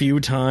that a few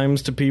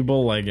times to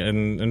people, like,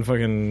 and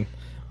fucking...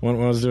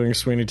 when I was doing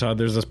Sweeney Todd,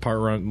 there's this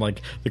part where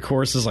like the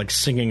chorus is like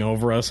singing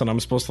over us, and I'm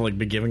supposed to like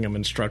be giving them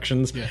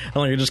instructions. Yeah. And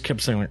like I just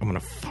kept saying like, I'm gonna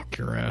fuck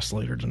your ass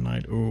later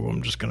tonight. Ooh,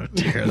 I'm just gonna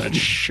tear that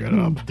shit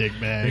up, dick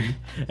bag.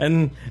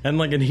 And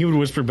he would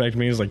whisper back to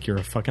me, he's like, you're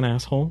a fucking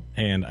asshole,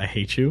 and I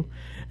hate you,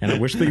 and I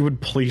wish that you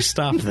would please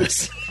stop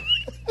this.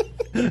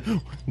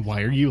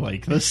 Why are you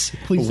like this?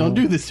 Please don't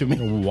do this to me.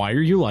 Why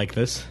are you like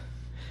this?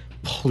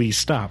 Please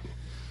stop.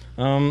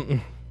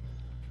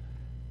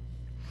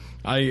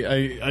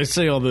 I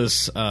say all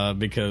this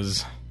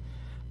because,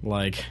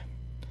 like,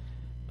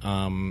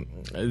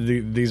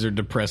 these are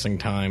depressing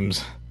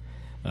times.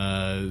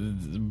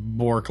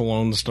 Bork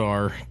Lone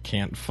Star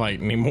can't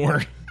fight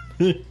anymore.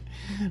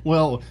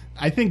 Well,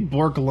 I think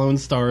Bork Lone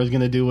Star is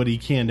going to do what he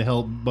can to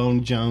help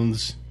Bone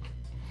Jones.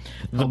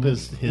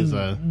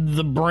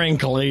 The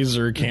Brink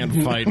Laser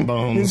can't fight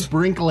Bones.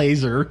 Brink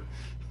Laser.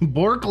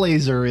 Bork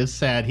Laser is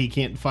sad he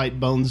can't fight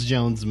Bones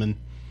Jonesman.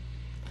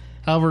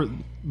 However,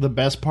 the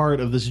best part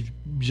of this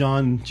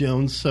John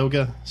Jones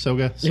saga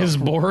is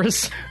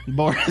Boris.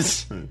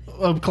 Boris.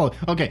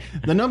 Okay,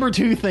 the number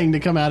 2 thing to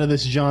come out of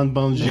this John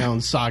Bones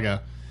Jones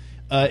saga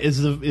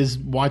is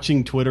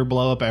watching Twitter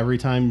blow up every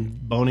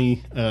time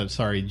Johnny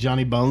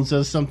Bones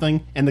does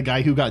something, and the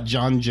guy who got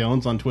John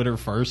Jones on Twitter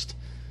first.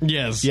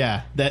 Yes.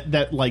 Yeah,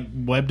 that like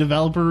web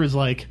developer is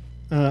like,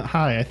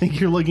 hi, I think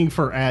you're looking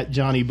for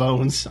 @Johnny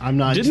Bones. I'm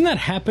not. Didn't that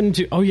happen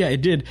to? Oh yeah,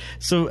 it did.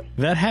 So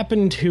that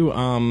happened to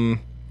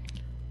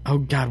oh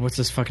god, what's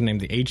his fucking name?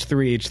 The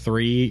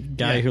H3H3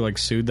 guy who like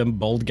sued them,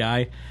 bold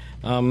guy.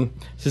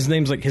 His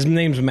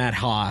name's Matt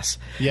Haas.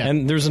 Yeah.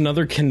 And there's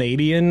another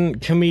Canadian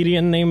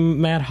comedian named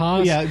Matt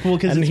Haas. Yeah, well,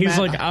 because he's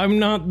like, I'm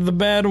not the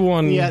bad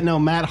one. Yeah, no,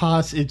 Matt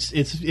Haas.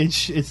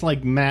 It's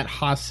like Matt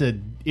Haas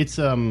said. It's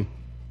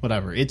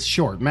whatever. It's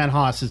short. Matt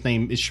Haas's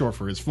name is short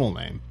for his full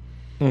name.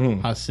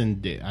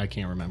 Mm-hmm. I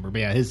can't remember,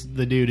 but yeah,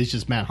 the dude is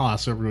just Matt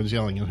Haas. So everyone's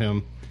yelling at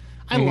him.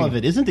 I love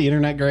it. Isn't the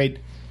internet great?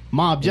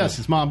 Mob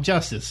justice, mob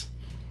justice.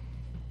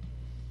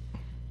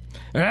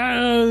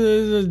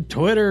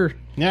 Twitter.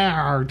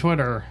 Yeah,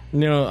 Twitter. You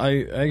know,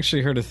 I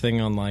actually heard a thing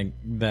on like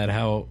that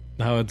how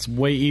it's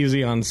way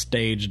easy on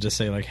stage to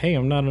say like, hey,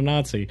 I'm not a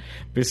Nazi.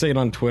 But you say it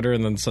on Twitter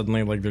and then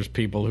suddenly like there's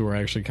people who are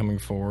actually coming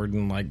forward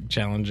and like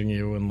challenging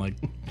you and like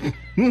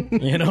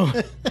you know,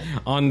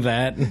 on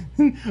that.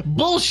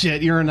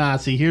 Bullshit, you're a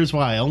Nazi. Here's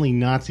why. Only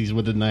Nazis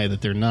would deny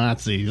that they're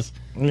Nazis.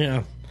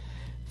 Yeah.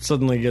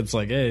 Suddenly gets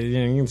like, hey,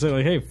 you can say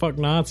like, hey, fuck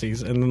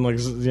Nazis, and then like,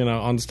 you know,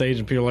 on stage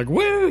and people are like,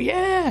 woo,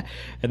 yeah,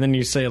 and then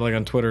you say it like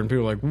on Twitter and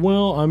people are like,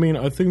 well, I mean,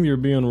 I think you're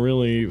being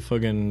really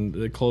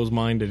fucking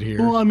close-minded here.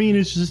 Well, I mean,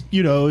 it's just,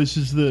 you know,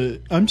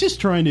 I'm just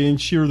trying to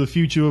ensure the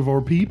future of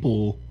our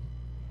people,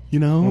 you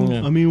know?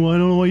 Yeah. I mean, I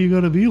don't know why you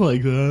gotta be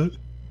like that.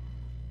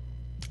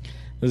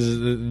 This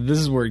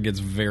is where it gets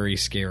very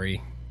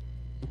scary.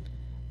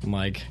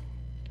 Like,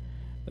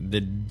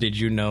 Did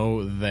you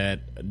know that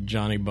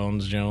Johnny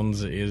Bones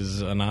Jones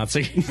is a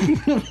Nazi?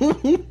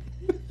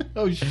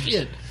 Oh,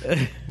 shit.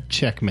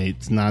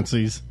 Checkmate,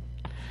 Nazis.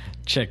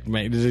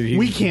 Checkmate.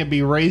 We can't be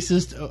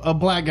racist. A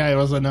black guy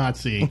was a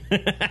Nazi.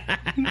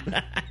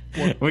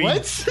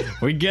 What?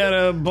 We got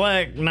a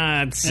black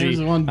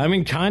Nazi. I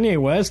mean,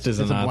 Kanye West is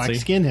a Nazi. A black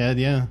skinhead,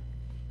 yeah.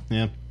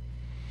 Yeah.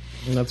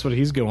 And that's what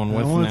he's going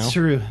with now. That's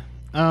true.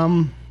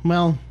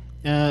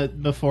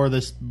 Before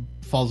this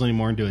falls any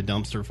more into a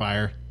dumpster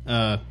fire...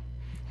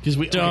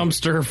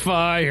 dumpster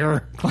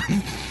fire.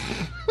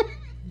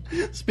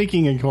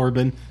 Speaking of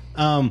Corbin,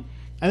 I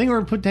think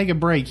we're going to take a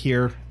break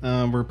here.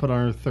 We're put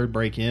our third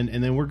break in,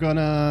 and then we're going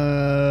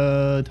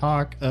to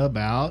talk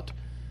about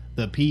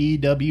the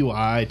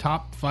PWI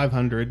Top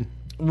 500.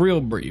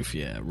 Real brief,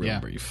 yeah,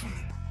 brief.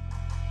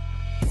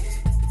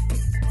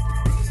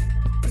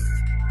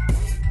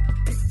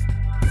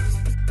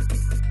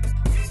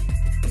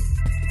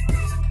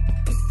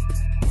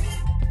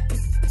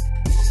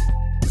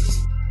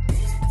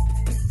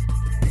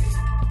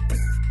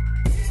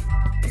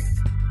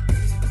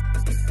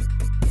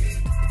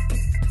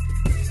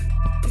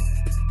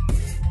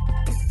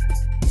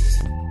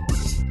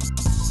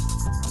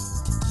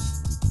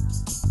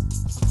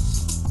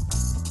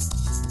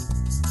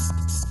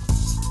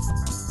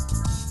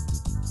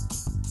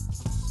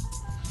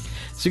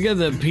 So you got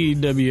the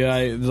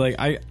PWI,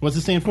 like what's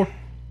it stand for?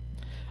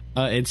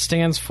 It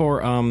stands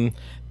for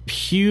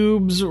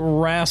Pubes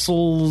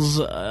Rassles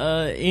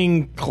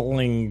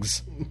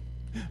Inklings.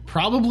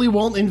 Probably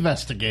won't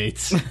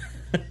investigate.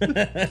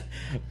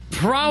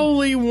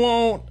 Probably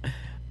won't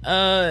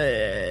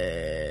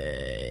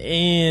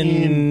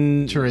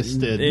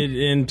interested.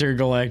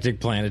 Intergalactic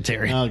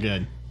Planetary. Oh,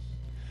 good.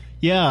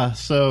 Yeah,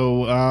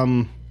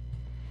 so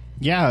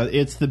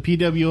it's the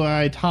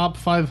PWI Top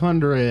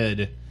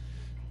 500.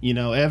 You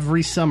know,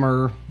 every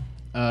summer,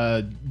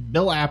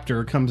 Bill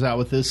Apter comes out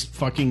with this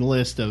fucking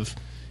list of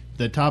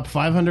the top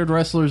 500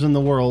 wrestlers in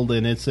the world,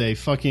 and it's a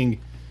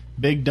fucking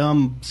big,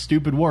 dumb,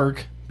 stupid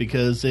work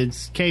because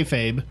it's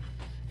kayfabe.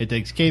 It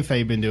takes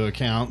kayfabe into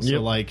account.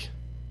 So, like,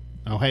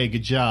 oh, hey,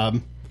 good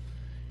job.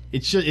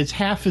 It's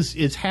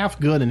half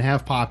good and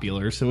half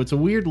popular, so it's a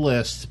weird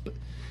list.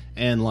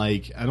 And,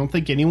 like, I don't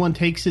think anyone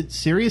takes it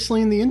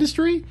seriously in the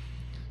industry.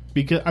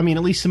 Because, I mean,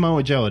 at least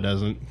Samoa Joe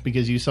doesn't,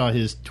 because you saw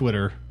his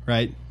Twitter,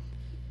 right?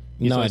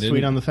 You saw his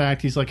tweet on the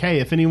fact. He's like, hey,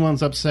 if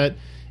anyone's upset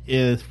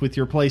with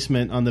your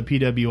placement on the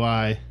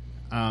PWI,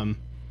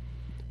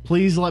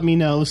 please let me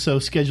know so,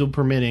 schedule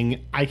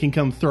permitting, I can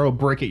come throw a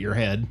brick at your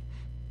head.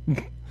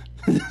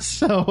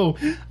 So,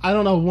 I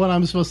don't know what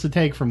I'm supposed to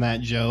take from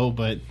that, Joe,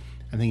 but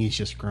I think he's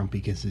just grumpy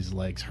because his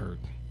legs hurt.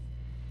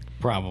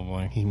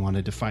 Probably. He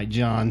wanted to fight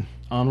John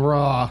on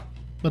Raw,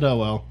 but oh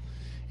well.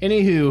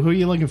 Anywho, who are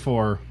you looking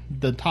for?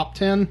 The top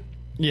 10?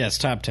 Yes,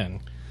 top 10.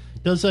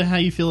 Does how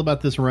you feel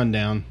about this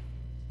rundown?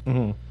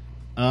 Mm-hmm.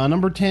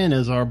 Number 10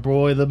 is our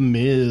boy, The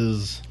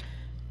Miz.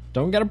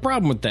 Don't got a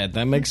problem with that.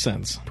 That makes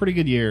sense. Pretty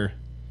good year.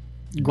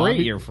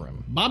 Great year for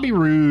him. Bobby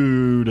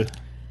Roode.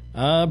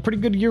 Pretty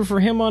good year for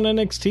him on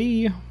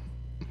NXT.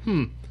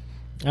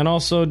 And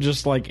also,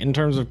 just like in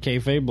terms of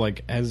kayfabe,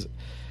 like as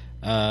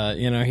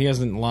he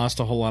hasn't lost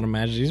a whole lot of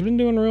matches. He's been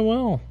doing real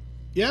well.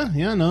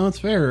 Yeah, no, that's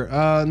fair.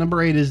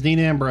 Number 8 is Dean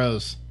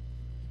Ambrose.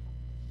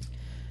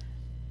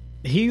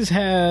 He's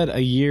had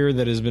a year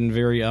that has been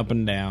very up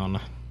and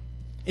down.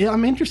 Yeah,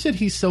 I'm interested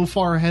he's so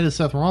far ahead of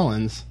Seth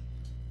Rollins.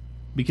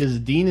 Because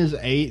Dean is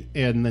 8,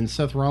 and then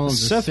Seth Rollins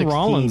is 16. Seth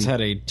Rollins had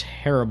a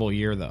terrible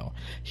year, though.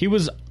 He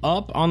was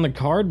up on the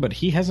card, but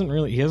he hasn't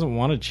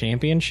won a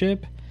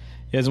championship.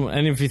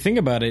 And if you think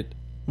about it...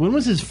 When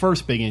was his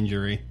first big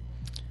injury?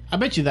 I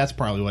bet you that's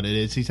probably what it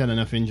is. He's had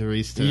enough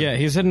injuries to... Yeah,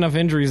 he's had enough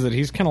injuries that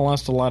he's kind of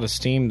lost a lot of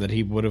steam that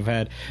he would have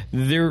had.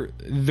 They're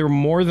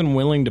more than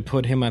willing to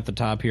put him at the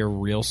top here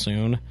real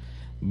soon,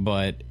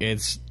 but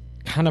it's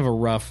kind of a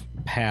rough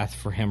path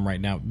for him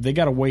right now. They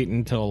got to wait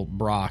until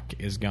Brock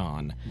is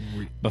gone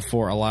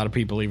before a lot of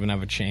people even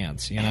have a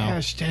chance, you know?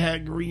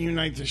 Hashtag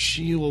reunite the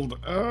Shield.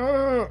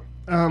 All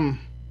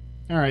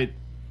right.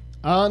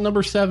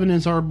 Number 7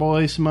 is our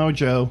boy Samoa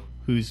Joe,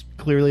 who's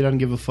clearly doesn't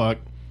give a fuck.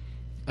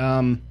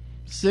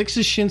 6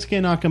 is Shinsuke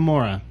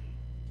Nakamura,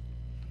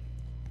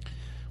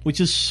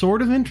 which is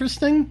sort of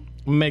interesting.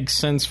 Makes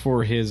sense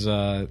for his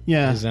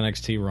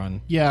NXT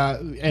run. Yeah,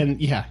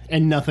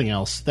 and nothing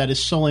else. That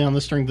is solely on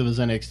the strength of his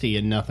NXT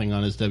and nothing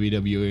on his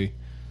WWE.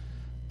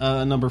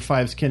 Number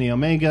 5 is Kenny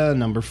Omega.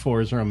 Number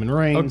 4 is Roman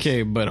Reigns.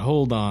 Okay, but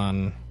hold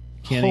on.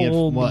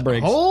 Hold the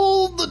brakes.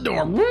 Hold the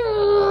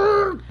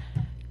door.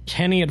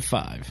 Kenny at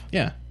 5.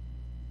 Yeah.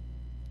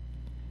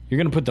 You're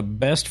going to put the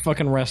best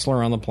fucking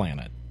wrestler on the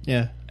planet.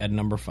 Yeah. At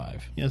number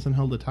 5. He hasn't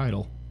held the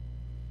title.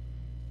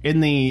 In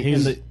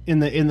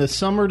the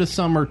summer to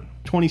summer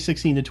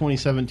 2016 to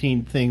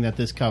 2017 thing that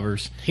this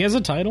covers. He has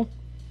a title?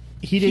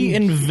 He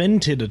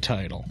invented a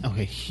title.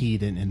 Okay, he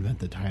didn't invent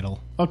the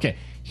title. Okay,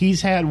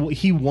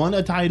 he won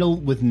a title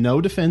with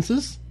no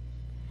defenses.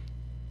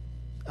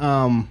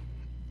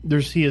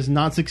 He has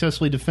not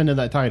successfully defended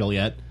that title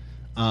yet.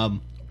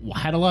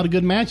 Had a lot of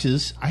good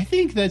matches. I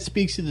think that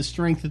speaks to the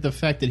strength of the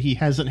fact that he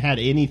hasn't had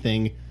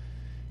anything,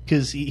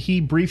 because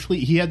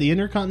he had the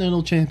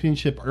Intercontinental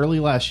Championship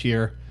early last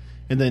year,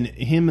 and then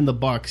him and the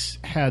Bucks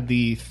had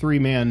the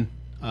 3-man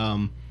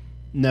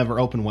never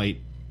open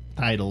weight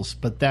titles,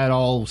 but that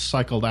all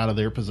cycled out of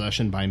their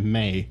possession by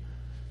May.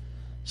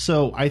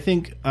 So I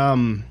think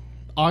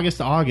August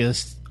to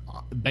August,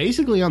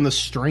 basically on the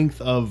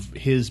strength of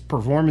his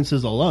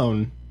performances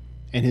alone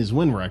and his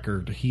win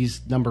record,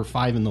 he's number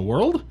 5 in the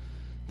world.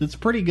 That's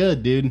pretty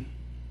good, dude.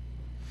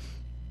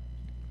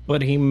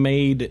 But he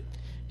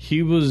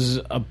was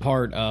a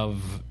part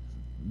of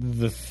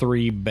the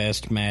 3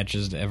 best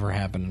matches to ever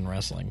happen in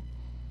wrestling.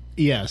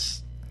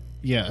 Yes.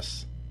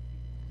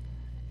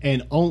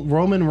 And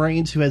Roman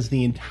Reigns, who has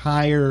the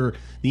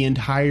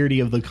entirety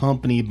of the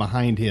company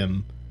behind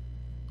him,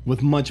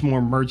 with much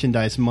more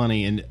merchandise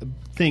money and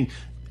thing.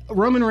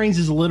 Roman Reigns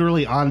is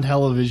literally on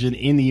television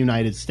in the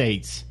United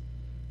States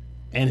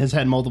and has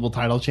had multiple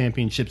title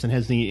championships and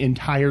has the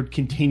entire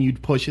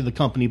continued push of the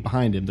company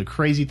behind him. The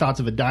crazy thoughts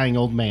of a dying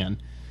old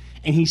man.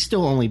 And he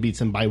still only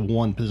beats him by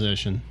 1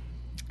 position.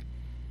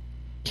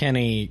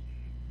 Kenny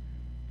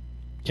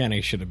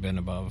should have been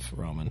above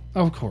Roman.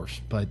 Of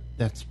course, but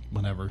that's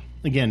whatever.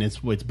 Again, it's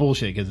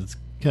bullshit because it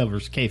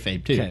covers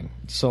kayfabe too. Okay,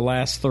 so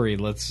last 3.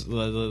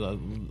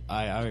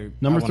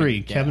 Number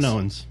 3, Kevin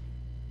Owens.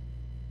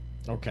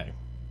 Okay.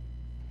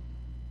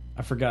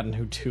 I've forgotten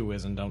who 2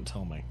 is, and don't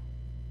tell me.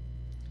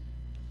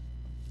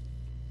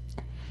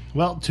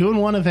 Well, 2 and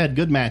 1 have had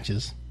good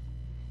matches.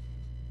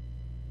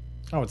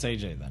 Oh, it's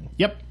AJ then.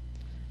 Yep.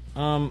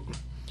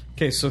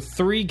 Okay, so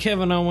 3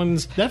 Kevin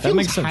Owens. That feels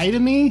makes sense. High to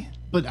me,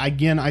 but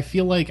again, I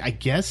feel like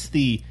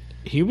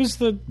he was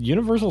the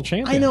Universal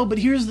Champion. I know, but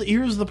here's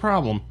the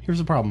problem. Here's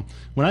the problem.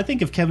 When I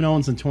think of Kevin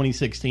Owens in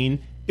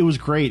 2016, it was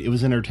great. It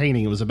was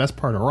entertaining. It was the best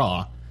part of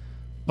Raw.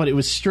 But it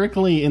was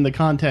strictly in the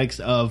context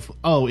of,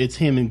 it's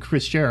him and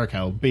Chris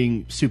Jericho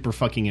being super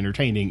fucking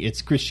entertaining.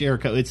 It's Chris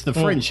Jericho. It's the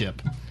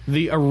friendship.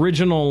 The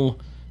original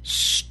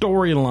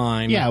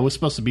storyline. Yeah, it was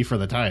supposed to be for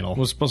the title.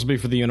 Was supposed to be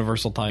for the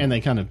Universal title. And they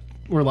kind of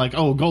were like,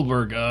 oh,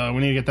 Goldberg, we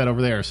need to get that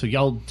over there. So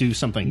y'all do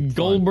something.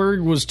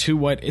 Goldberg was too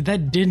white.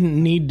 That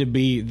didn't need to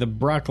be. The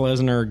Brock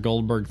Lesnar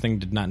Goldberg thing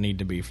did not need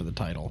to be for the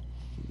title.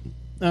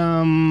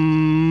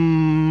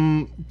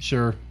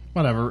 Sure.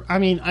 Whatever. I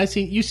mean,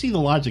 you see the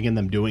logic in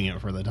them doing it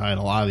for the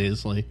title,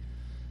 obviously.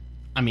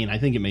 I mean, I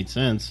think it made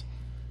sense.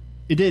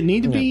 It didn't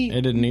need to be.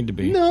 It didn't need to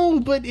be. No,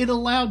 but it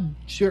allowed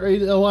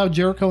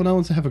Jericho and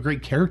Owens to have a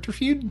great character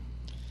feud.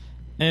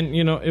 And,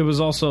 you know, it was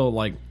also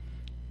like,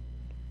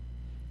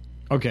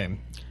 okay,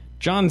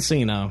 John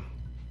Cena,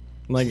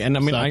 like, and I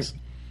mean,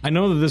 I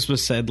know that this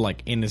was said,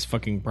 like, in his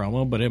fucking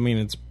promo, but I mean,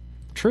 it's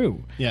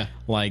true. Yeah.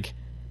 Like,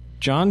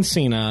 John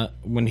Cena,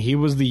 when he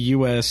was the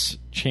U.S.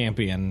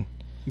 champion,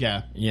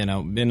 yeah, you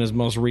know, in his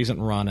most recent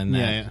run in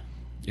that,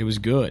 it was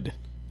good.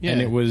 Yeah.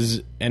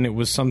 And it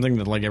was something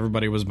that, like,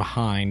 everybody was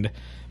behind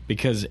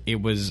because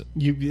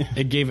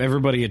it gave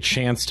everybody a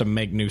chance to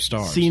make new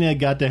stars. Cena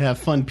got to have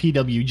fun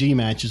PWG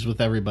matches with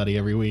everybody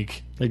every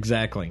week.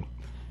 Exactly.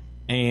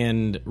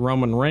 And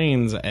Roman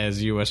Reigns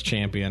as U.S.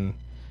 champion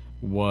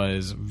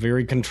was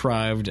very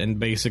contrived and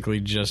basically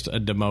just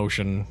a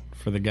demotion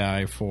for the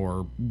guy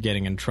for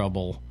getting in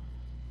trouble.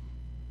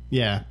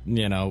 Yeah.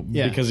 You know,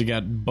 because he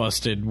got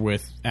busted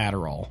with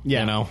Adderall.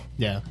 Yeah. You know?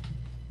 Yeah.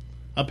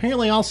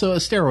 Apparently also a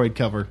steroid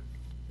cover.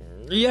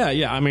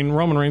 Yeah. I mean,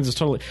 Roman Reigns is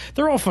totally...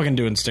 They're all fucking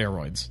doing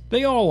steroids.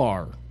 They all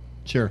are.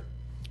 Sure.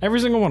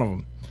 Every single one of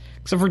them.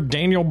 Except for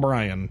Daniel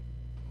Bryan.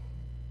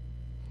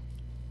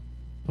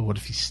 But what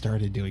if he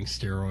started doing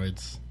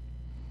steroids?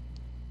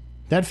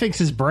 That fixes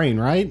his brain,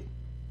 right?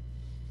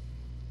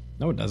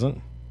 No, it doesn't.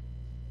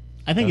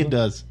 I think it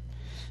does.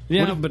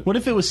 Yeah, but what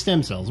if it was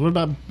stem cells? What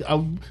about...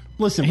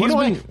 listen, what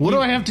do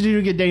I have to do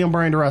to get Daniel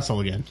Bryan to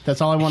wrestle again?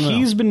 That's all I want to know.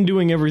 He's been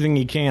doing everything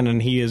he can,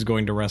 and he is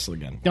going to wrestle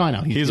again. No, I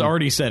know. He's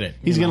already said it.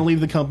 He's going to leave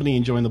the company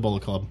and join the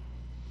Bullet Club.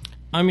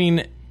 I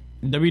mean,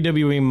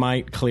 WWE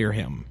might clear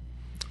him.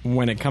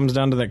 When it comes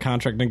down to that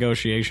contract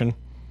negotiation...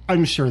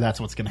 I'm sure that's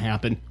what's going to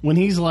happen. When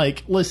he's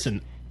like,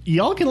 listen,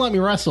 y'all can let me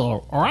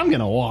wrestle or I'm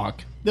going to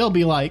walk. They'll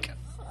be like,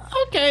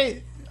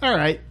 okay, all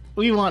right,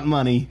 we want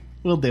money.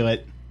 We'll do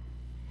it.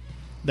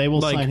 They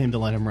will sign him to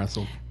let him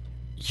wrestle.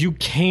 You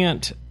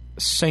can't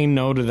say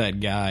no to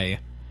that guy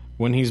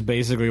when he's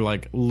basically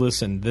like,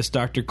 listen, this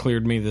doctor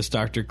cleared me, this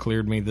doctor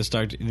cleared me, this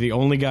doctor... The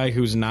only guy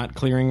who's not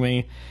clearing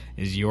me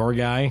is your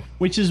guy.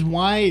 Which is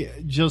why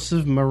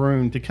Joseph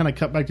Maroon, to kind of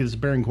cut back to this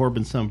Baron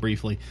Corbin some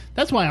briefly,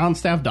 that's why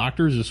on-staff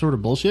doctors are sort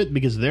of bullshit,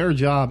 because their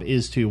job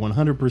is to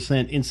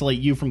 100% insulate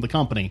you from the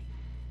company.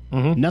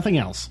 Mm-hmm. Nothing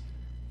else.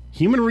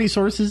 Human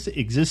resources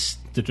exist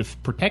to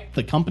protect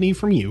the company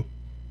from you,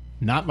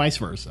 not vice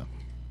versa.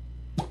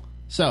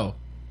 So,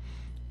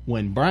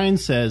 when Brian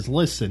says,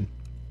 listen,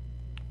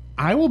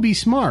 I will be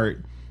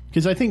smart,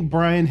 because I think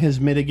Brian has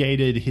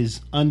mitigated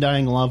his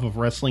undying love of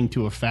wrestling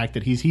to a fact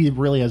that he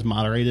really has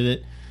moderated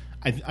it.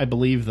 I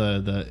believe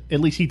at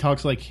least he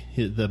talks like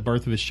the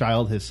birth of his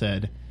child has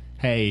said,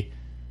 hey,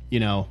 you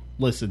know,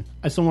 listen,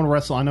 I still want to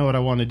wrestle, I know what I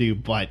want to do,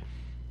 but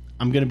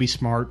I'm going to be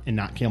smart and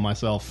not kill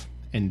myself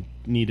and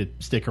need to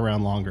stick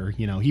around longer.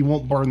 You know, he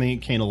won't burn the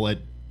candle at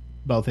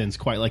both ends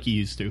quite like he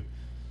used to.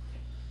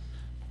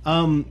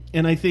 And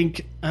I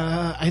think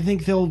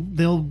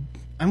they'll.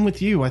 I'm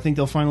with you. I think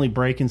they'll finally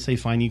break and say,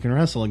 "Fine, you can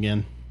wrestle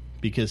again,"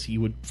 because he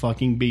would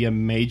fucking be a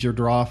major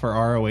draw for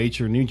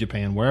ROH or New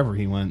Japan wherever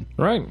he went.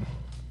 Right.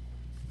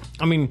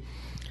 I mean,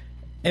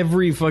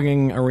 every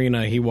fucking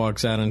arena he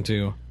walks out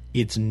into,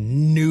 it's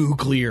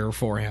nuclear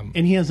for him.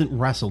 And he hasn't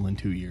wrestled in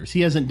 2 years.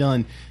 He hasn't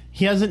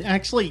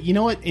actually. You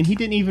know what? And he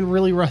didn't even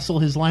really wrestle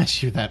his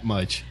last year that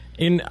much.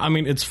 I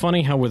mean, it's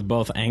funny how with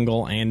both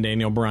Angle and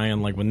Daniel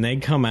Bryan, like when they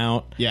come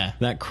out,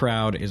 that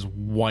crowd is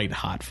white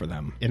hot for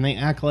them. And they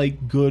act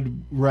like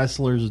good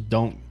wrestlers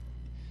don't.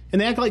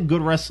 And they act like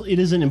good wrestlers. It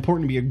isn't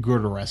important to be a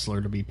good wrestler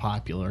to be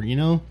popular, you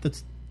know?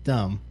 That's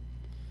dumb.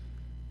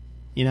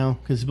 You know?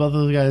 Because both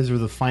those guys are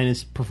the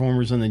finest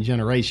performers in the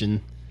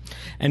generation.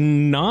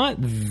 And not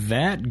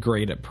that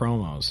great at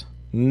promos.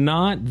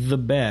 Not the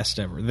best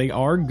ever. They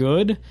are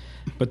good,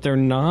 but they're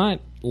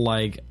not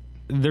like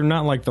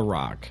The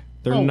Rock.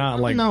 They're not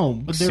like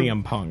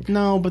CM Punk.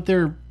 No, but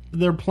they're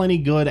plenty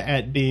good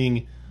at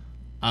being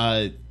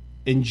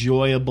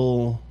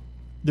enjoyable.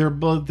 They're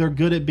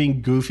good at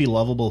being goofy,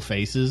 lovable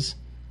faces,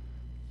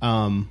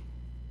 and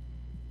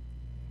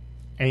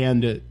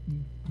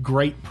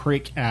great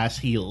prick ass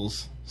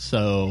heels.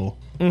 So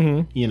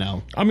you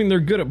know, I mean, they're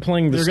good at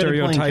playing the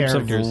stereotypes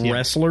of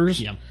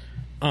wrestlers. Yeah,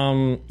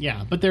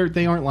 but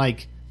they aren't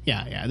like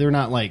they're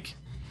not like.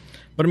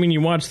 But I mean,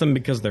 you watch them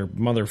because they're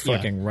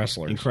motherfucking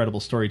wrestlers. Incredible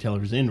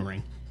storytellers in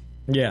ring.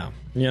 Yeah,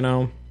 you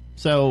know.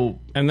 So,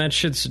 and that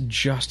shit's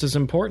just as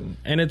important.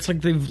 And it's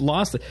like they've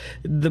lost it.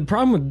 The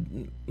problem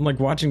with like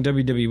watching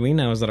WWE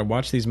now is that I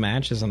watch these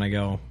matches and I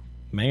go,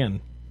 man,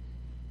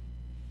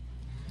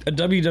 a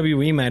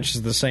WWE match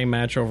is the same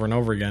match over and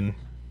over again.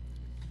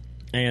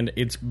 And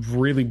it's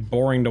really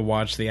boring to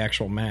watch the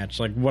actual match.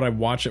 Like, what I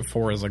watch it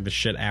for is, like, the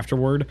shit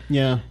afterward.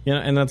 Yeah. You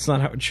know, and that's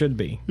not how it should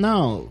be.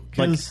 No,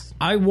 like,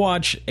 I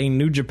watch a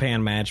New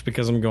Japan match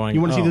because I'm going,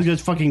 you want to see those guys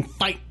fucking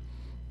fight?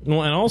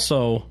 Well, and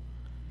also,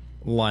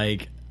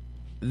 like,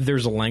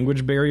 there's a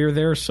language barrier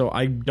there, so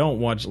I don't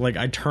watch, like,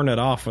 I turn it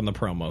off when the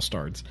promo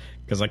starts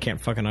because I can't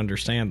fucking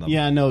understand them.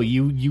 Yeah, no,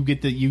 you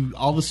get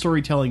all the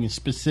storytelling is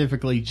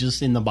specifically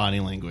just in the body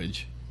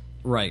language.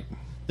 Right.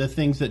 The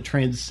things that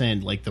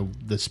transcend, like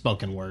the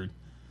spoken word.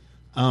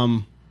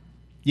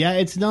 Yeah,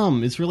 it's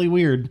dumb. It's really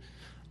weird.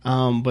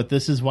 But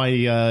this is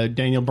why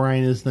Daniel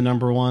Bryan is the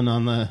number one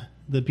on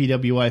the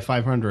PWI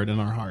 500 in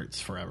our hearts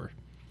forever.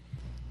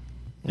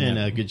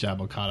 And good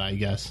job, Okada, I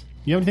guess.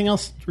 You have anything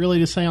else really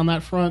to say on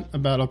that front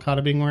about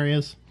Okada being where he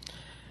is?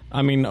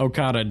 I mean,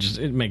 Okada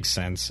it makes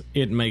sense.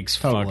 It makes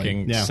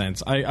fucking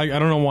sense. I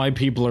don't know why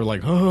people are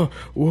like, oh,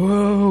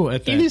 whoa.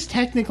 At that. It is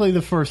technically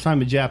the first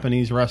time a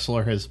Japanese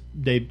wrestler has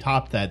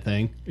topped that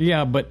thing.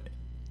 Yeah, but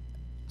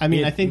I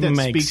mean, I think that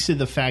speaks to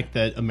the fact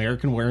that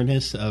American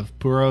awareness of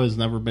Puro has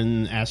never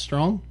been as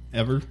strong,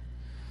 ever.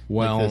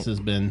 Well, like this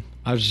has been.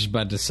 I was just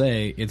about to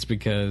say, it's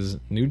because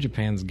New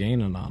Japan's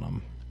gaining on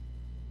them.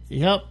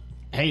 Yep.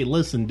 Hey,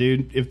 listen,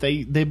 dude. If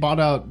they bought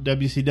out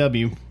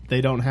WCW, they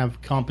don't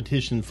have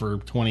competition for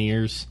 20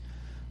 years.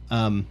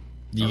 You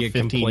get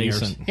 15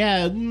 complacent. Years.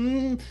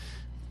 Yeah.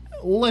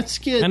 Let's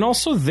get. And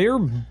also, they're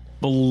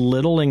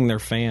belittling their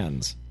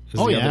fans.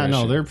 Oh yeah,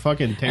 no, they're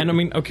fucking terrible. And I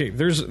mean, okay,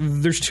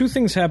 there's two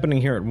things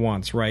happening here at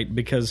once, right?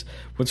 Because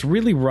what's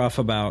really rough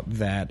about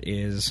that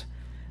is,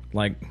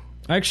 like,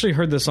 I actually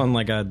heard this on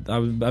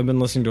I've been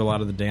listening to a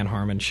lot of the Dan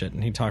Harmon shit,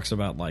 and he talks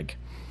about, like,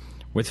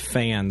 with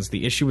fans,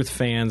 the issue with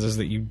fans is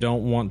that you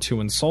don't want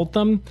to insult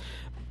them,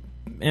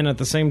 and at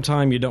the same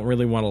time, you don't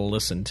really want to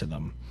listen to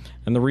them.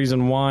 And the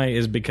reason why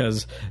is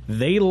because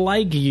they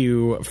like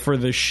you for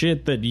the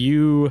shit that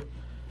you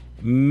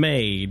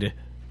made.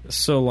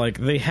 So, like,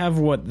 they have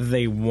what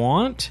they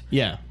want,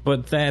 yeah,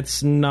 but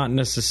that's not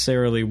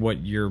necessarily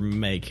what you're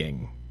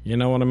making. You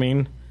know what I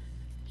mean?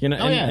 You know,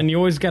 and you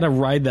always got to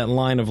ride that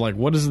line of, like,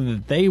 what is it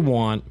that they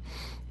want,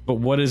 but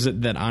what is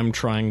it that I'm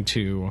trying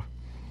to,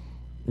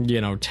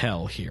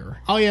 tell here?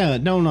 Oh, yeah,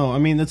 no. I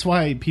mean, that's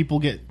why people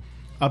get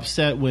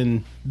upset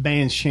when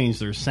bands change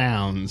their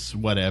sounds,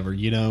 whatever,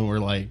 or,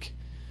 like,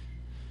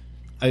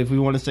 if we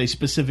want to say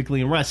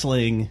specifically in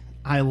wrestling,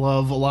 I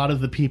love a lot of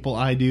the people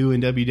I do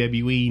in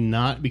WWE,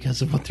 not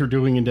because of what they're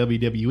doing in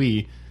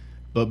WWE,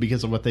 but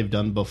because of what they've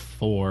done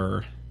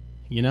before,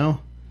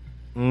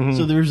 Mm-hmm.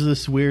 So there's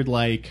this weird,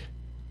 like,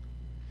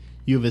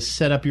 you have to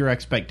set up your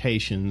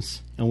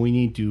expectations, and we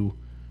need to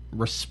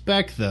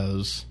respect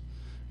those,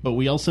 but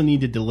we also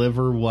need to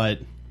deliver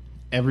what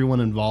everyone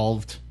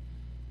involved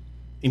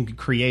in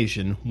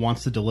creation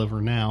wants to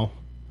deliver now.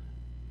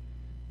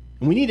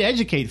 And we need to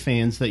educate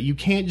fans that you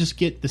can't just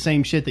get the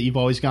same shit that you've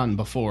always gotten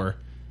before.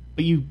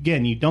 But you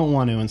don't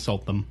want to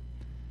insult them.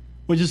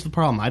 Which is the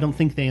problem. I don't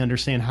think they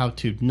understand how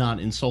to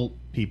not insult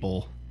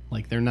people.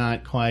 Like, they're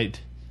not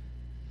quite...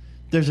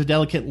 There's a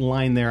delicate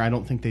line there I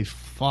don't think they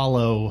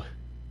follow.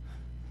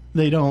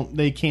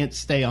 They can't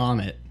stay on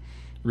it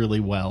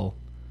really well.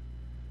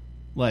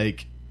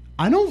 Like,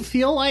 I don't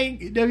feel like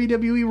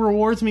WWE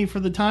rewards me for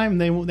the time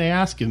they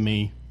ask of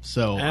me.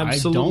 So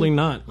absolutely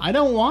not. I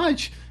don't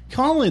watch.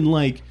 Colin,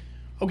 like...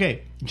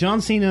 Okay, John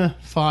Cena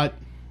fought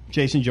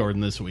Jason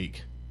Jordan this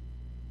week.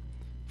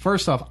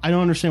 First off, I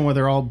don't understand why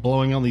they're all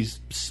blowing all these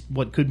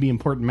what could be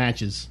important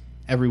matches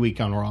every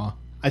week on Raw.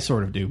 I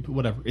sort of do, but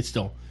whatever. It's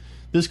still...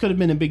 This could have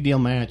been a big deal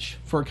match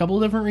for a couple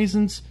of different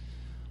reasons.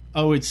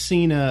 Oh, it's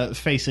Cena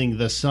facing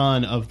the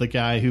son of the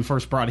guy who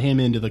first brought him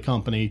into the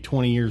company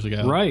 20 years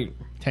ago. Right.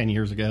 10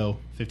 years ago,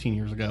 15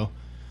 years ago.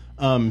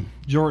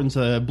 Jordan's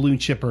a blue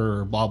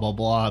chipper, blah, blah,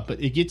 blah. But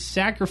it gets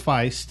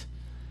sacrificed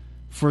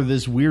for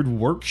this weird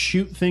work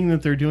shoot thing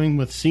that they're doing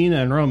with Cena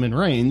and Roman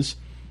Reigns,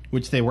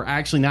 which they were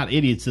actually not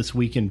idiots this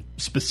week and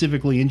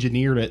specifically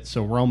engineered it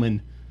so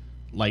Roman,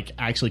 like,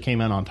 actually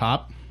came out on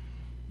top.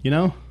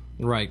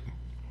 Right.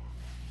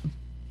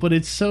 But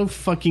it's so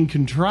fucking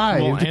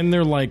contrived. Well, and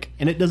they're like...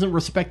 And it doesn't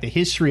respect the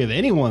history of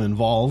anyone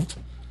involved.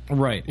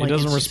 Right. Like, it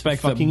doesn't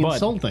respect fucking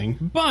insulting.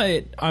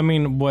 But, I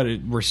mean, what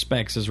it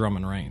respects is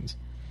Roman Reigns.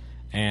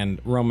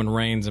 And Roman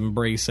Reigns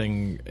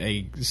embracing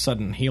a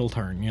sudden heel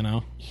turn,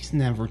 He's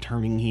never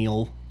turning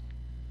heel.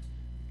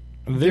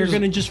 They're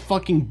going to just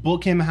fucking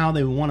book him how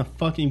they want to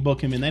fucking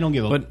book him, and they don't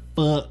give a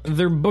fuck.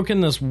 They're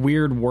booking this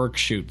weird work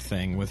shoot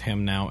thing with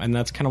him now, and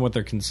that's kind of what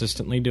they're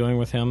consistently doing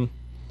with him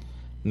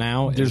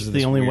now. There's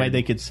the only way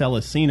they could sell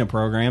a Cena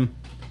program.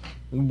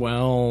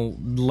 Well,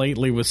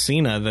 lately with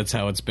Cena, that's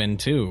how it's been,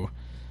 too.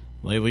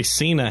 Lately,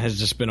 Cena has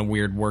just been a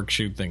weird work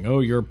shoot thing. Oh,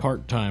 you're a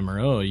part-timer.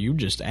 Oh, you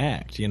just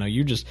act.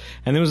 you just...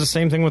 And it was the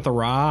same thing with The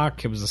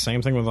Rock. It was the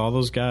same thing with all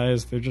those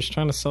guys. They're just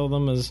trying to sell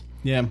them as...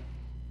 Yeah.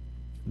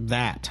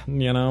 That,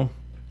 And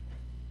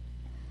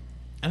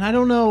I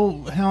don't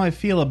know how I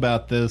feel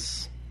about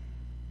this,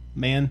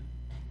 man.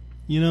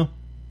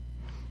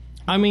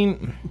 I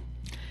mean,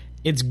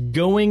 it's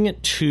going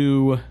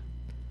to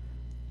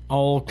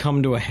all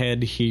come to a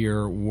head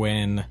here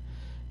when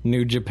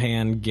New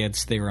Japan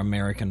gets their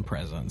American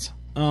presence.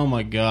 Oh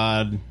my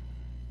god.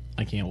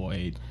 I can't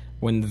wait.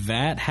 when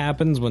that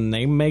happens, when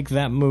they make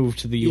that move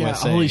to the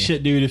USA. Holy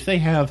shit, dude! If they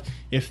have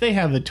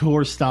a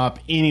tour stop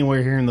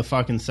anywhere here in the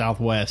fucking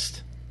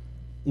Southwest,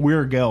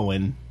 we're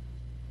going.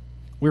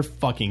 We're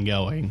fucking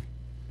going.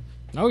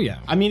 Oh yeah.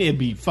 I mean, it'd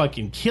be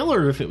fucking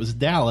killer if it was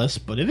Dallas,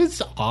 but if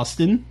it's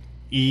Austin,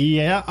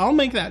 yeah, I'll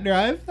make that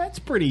drive. That's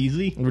pretty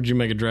easy. Would you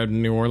make a drive to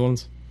New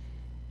Orleans?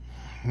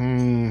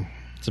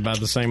 It's about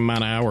the same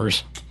amount of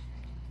hours.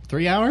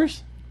 3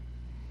 hours?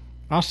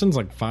 Austin's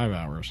like 5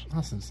 hours.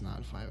 Austin's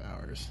not 5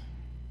 hours.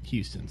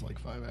 Houston's like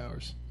 5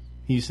 hours.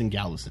 Houston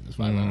Galveston is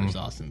 5 hours.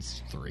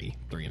 Austin's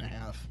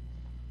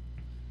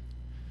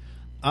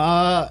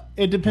 3.5.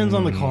 It depends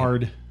on the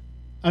card.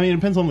 I mean, it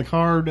depends on the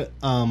card.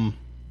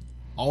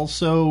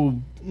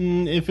 Also,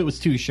 if it was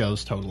 2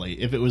 shows,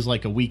 totally. If it was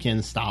like a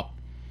weekend stop,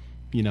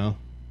 you know.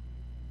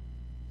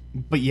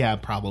 But yeah,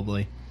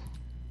 probably.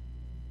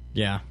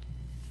 Yeah.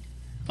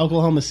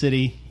 Oklahoma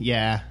City,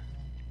 yeah.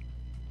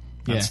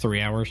 That's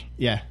 3 hours.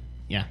 Yeah.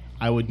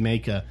 I would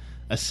make a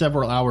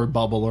several-hour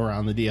bubble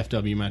around the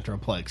DFW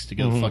Metroplex to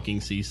go fucking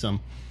see some.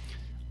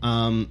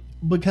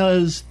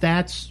 Because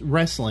that's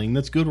wrestling.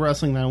 That's good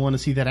wrestling that I want to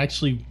see that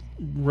actually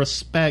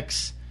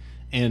respects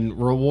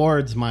and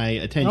rewards my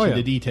attention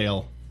to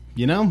detail.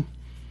 You know?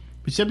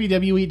 Which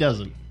WWE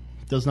doesn't.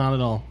 Does not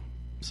at all.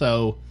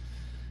 So,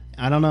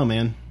 I don't know,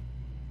 man.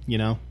 You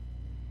know?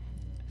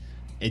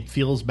 It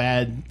feels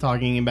bad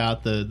talking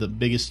about the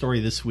biggest story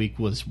this week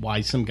was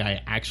why some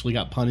guy actually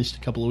got punished a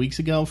couple of weeks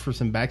ago for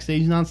some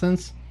backstage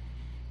nonsense,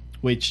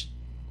 which,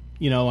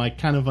 you know, I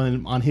kind of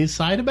on his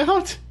side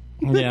about.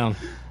 Yeah.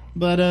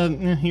 But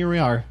here we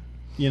are,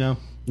 you know.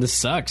 This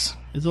sucks.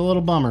 It's a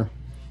little bummer.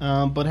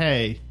 But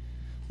hey,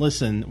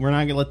 listen, we're not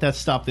going to let that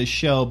stop this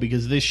show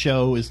because this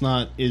show is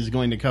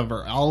going to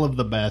cover all of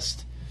the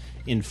best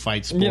in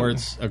fight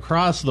sports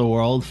across the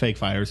world. Fake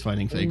fighters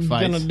fighting fake fights.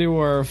 We're gonna do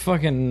our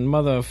fucking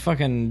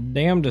motherfucking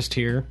damnedest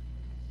here.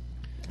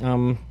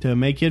 To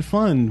make it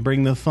fun.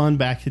 Bring the fun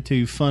back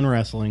to fun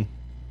wrestling.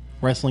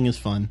 Wrestling is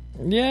fun.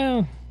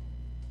 Yeah.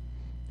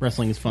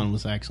 Wrestling is Fun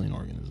was actually an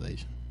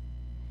organization.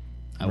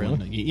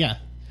 Really? Yeah.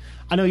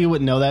 I know you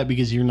wouldn't know that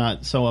because you're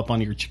not so up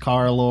on your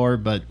Chikara lore,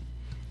 but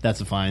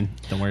that's fine.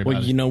 Don't worry about it.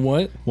 Well, you know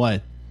what?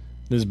 What?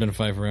 This has been a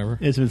fight forever.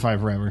 It's been fight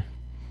forever.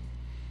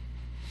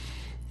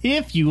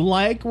 If you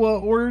like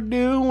what we're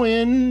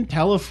doing,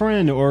 tell a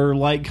friend or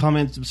like,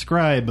 comment,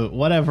 subscribe, but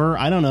whatever.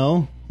 I don't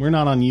know. We're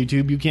not on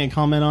YouTube. You can't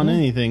comment on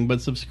anything,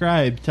 but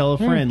subscribe, tell a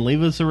friend,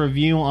 leave us a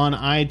review on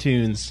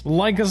iTunes.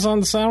 Like us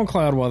on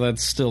SoundCloud while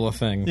that's still a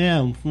thing.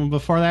 Yeah,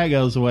 before that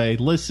goes away.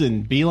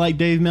 Listen, be like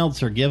Dave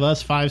Meltzer. Give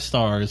us 5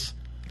 stars.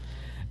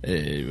 I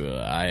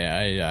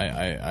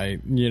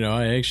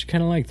actually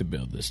kind of like the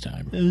build this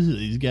time.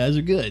 These guys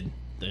are good.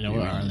 They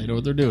know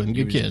what they're doing.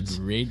 Good kids.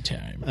 Great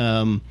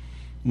time.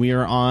 We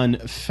are on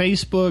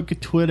Facebook,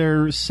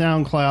 Twitter,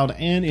 SoundCloud,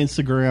 and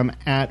Instagram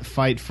at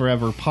Fight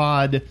Forever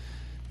Pod.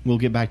 We'll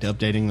get back to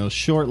updating those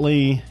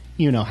shortly.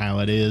 You know how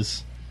it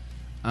is.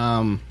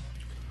 The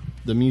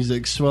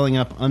music swelling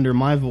up under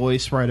my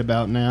voice right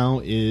about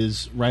now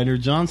is Ryder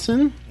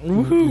Johnson.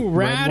 Woohoo,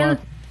 Ryder!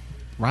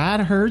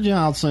 Ryder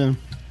Johnson.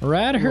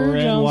 Red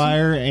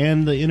Wire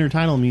and the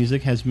intertitle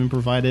music has been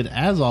provided,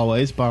 as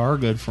always, by our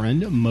good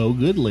friend Mo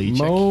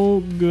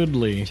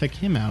Goodley. Check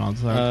him out on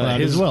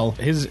SoundCloud as well.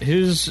 His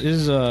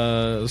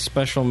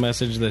special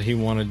message that he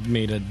wanted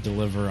me to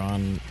deliver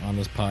on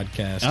this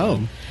podcast.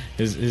 Oh,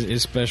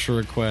 his special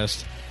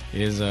request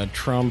is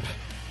Trump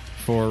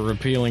for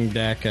repealing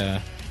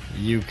DACA.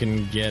 You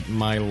can get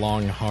my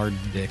long hard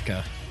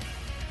dicka.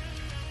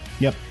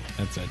 Yep,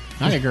 that's it.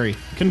 I agree.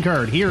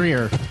 Concurred.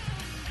 Here.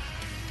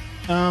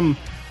 I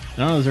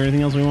don't know, is there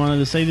anything else we wanted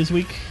to say this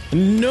week?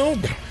 Nope.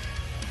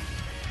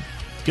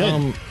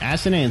 Good.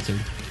 Asked and answered.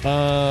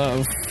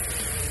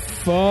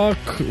 Fuck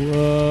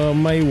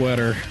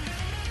Mayweather.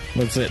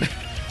 That's it.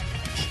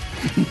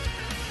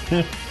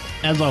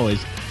 As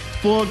always,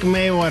 fuck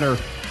Mayweather.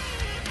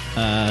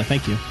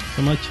 Thank you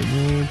so much,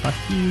 and we'll talk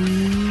to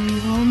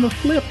you on the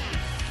flip.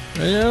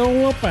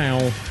 Well,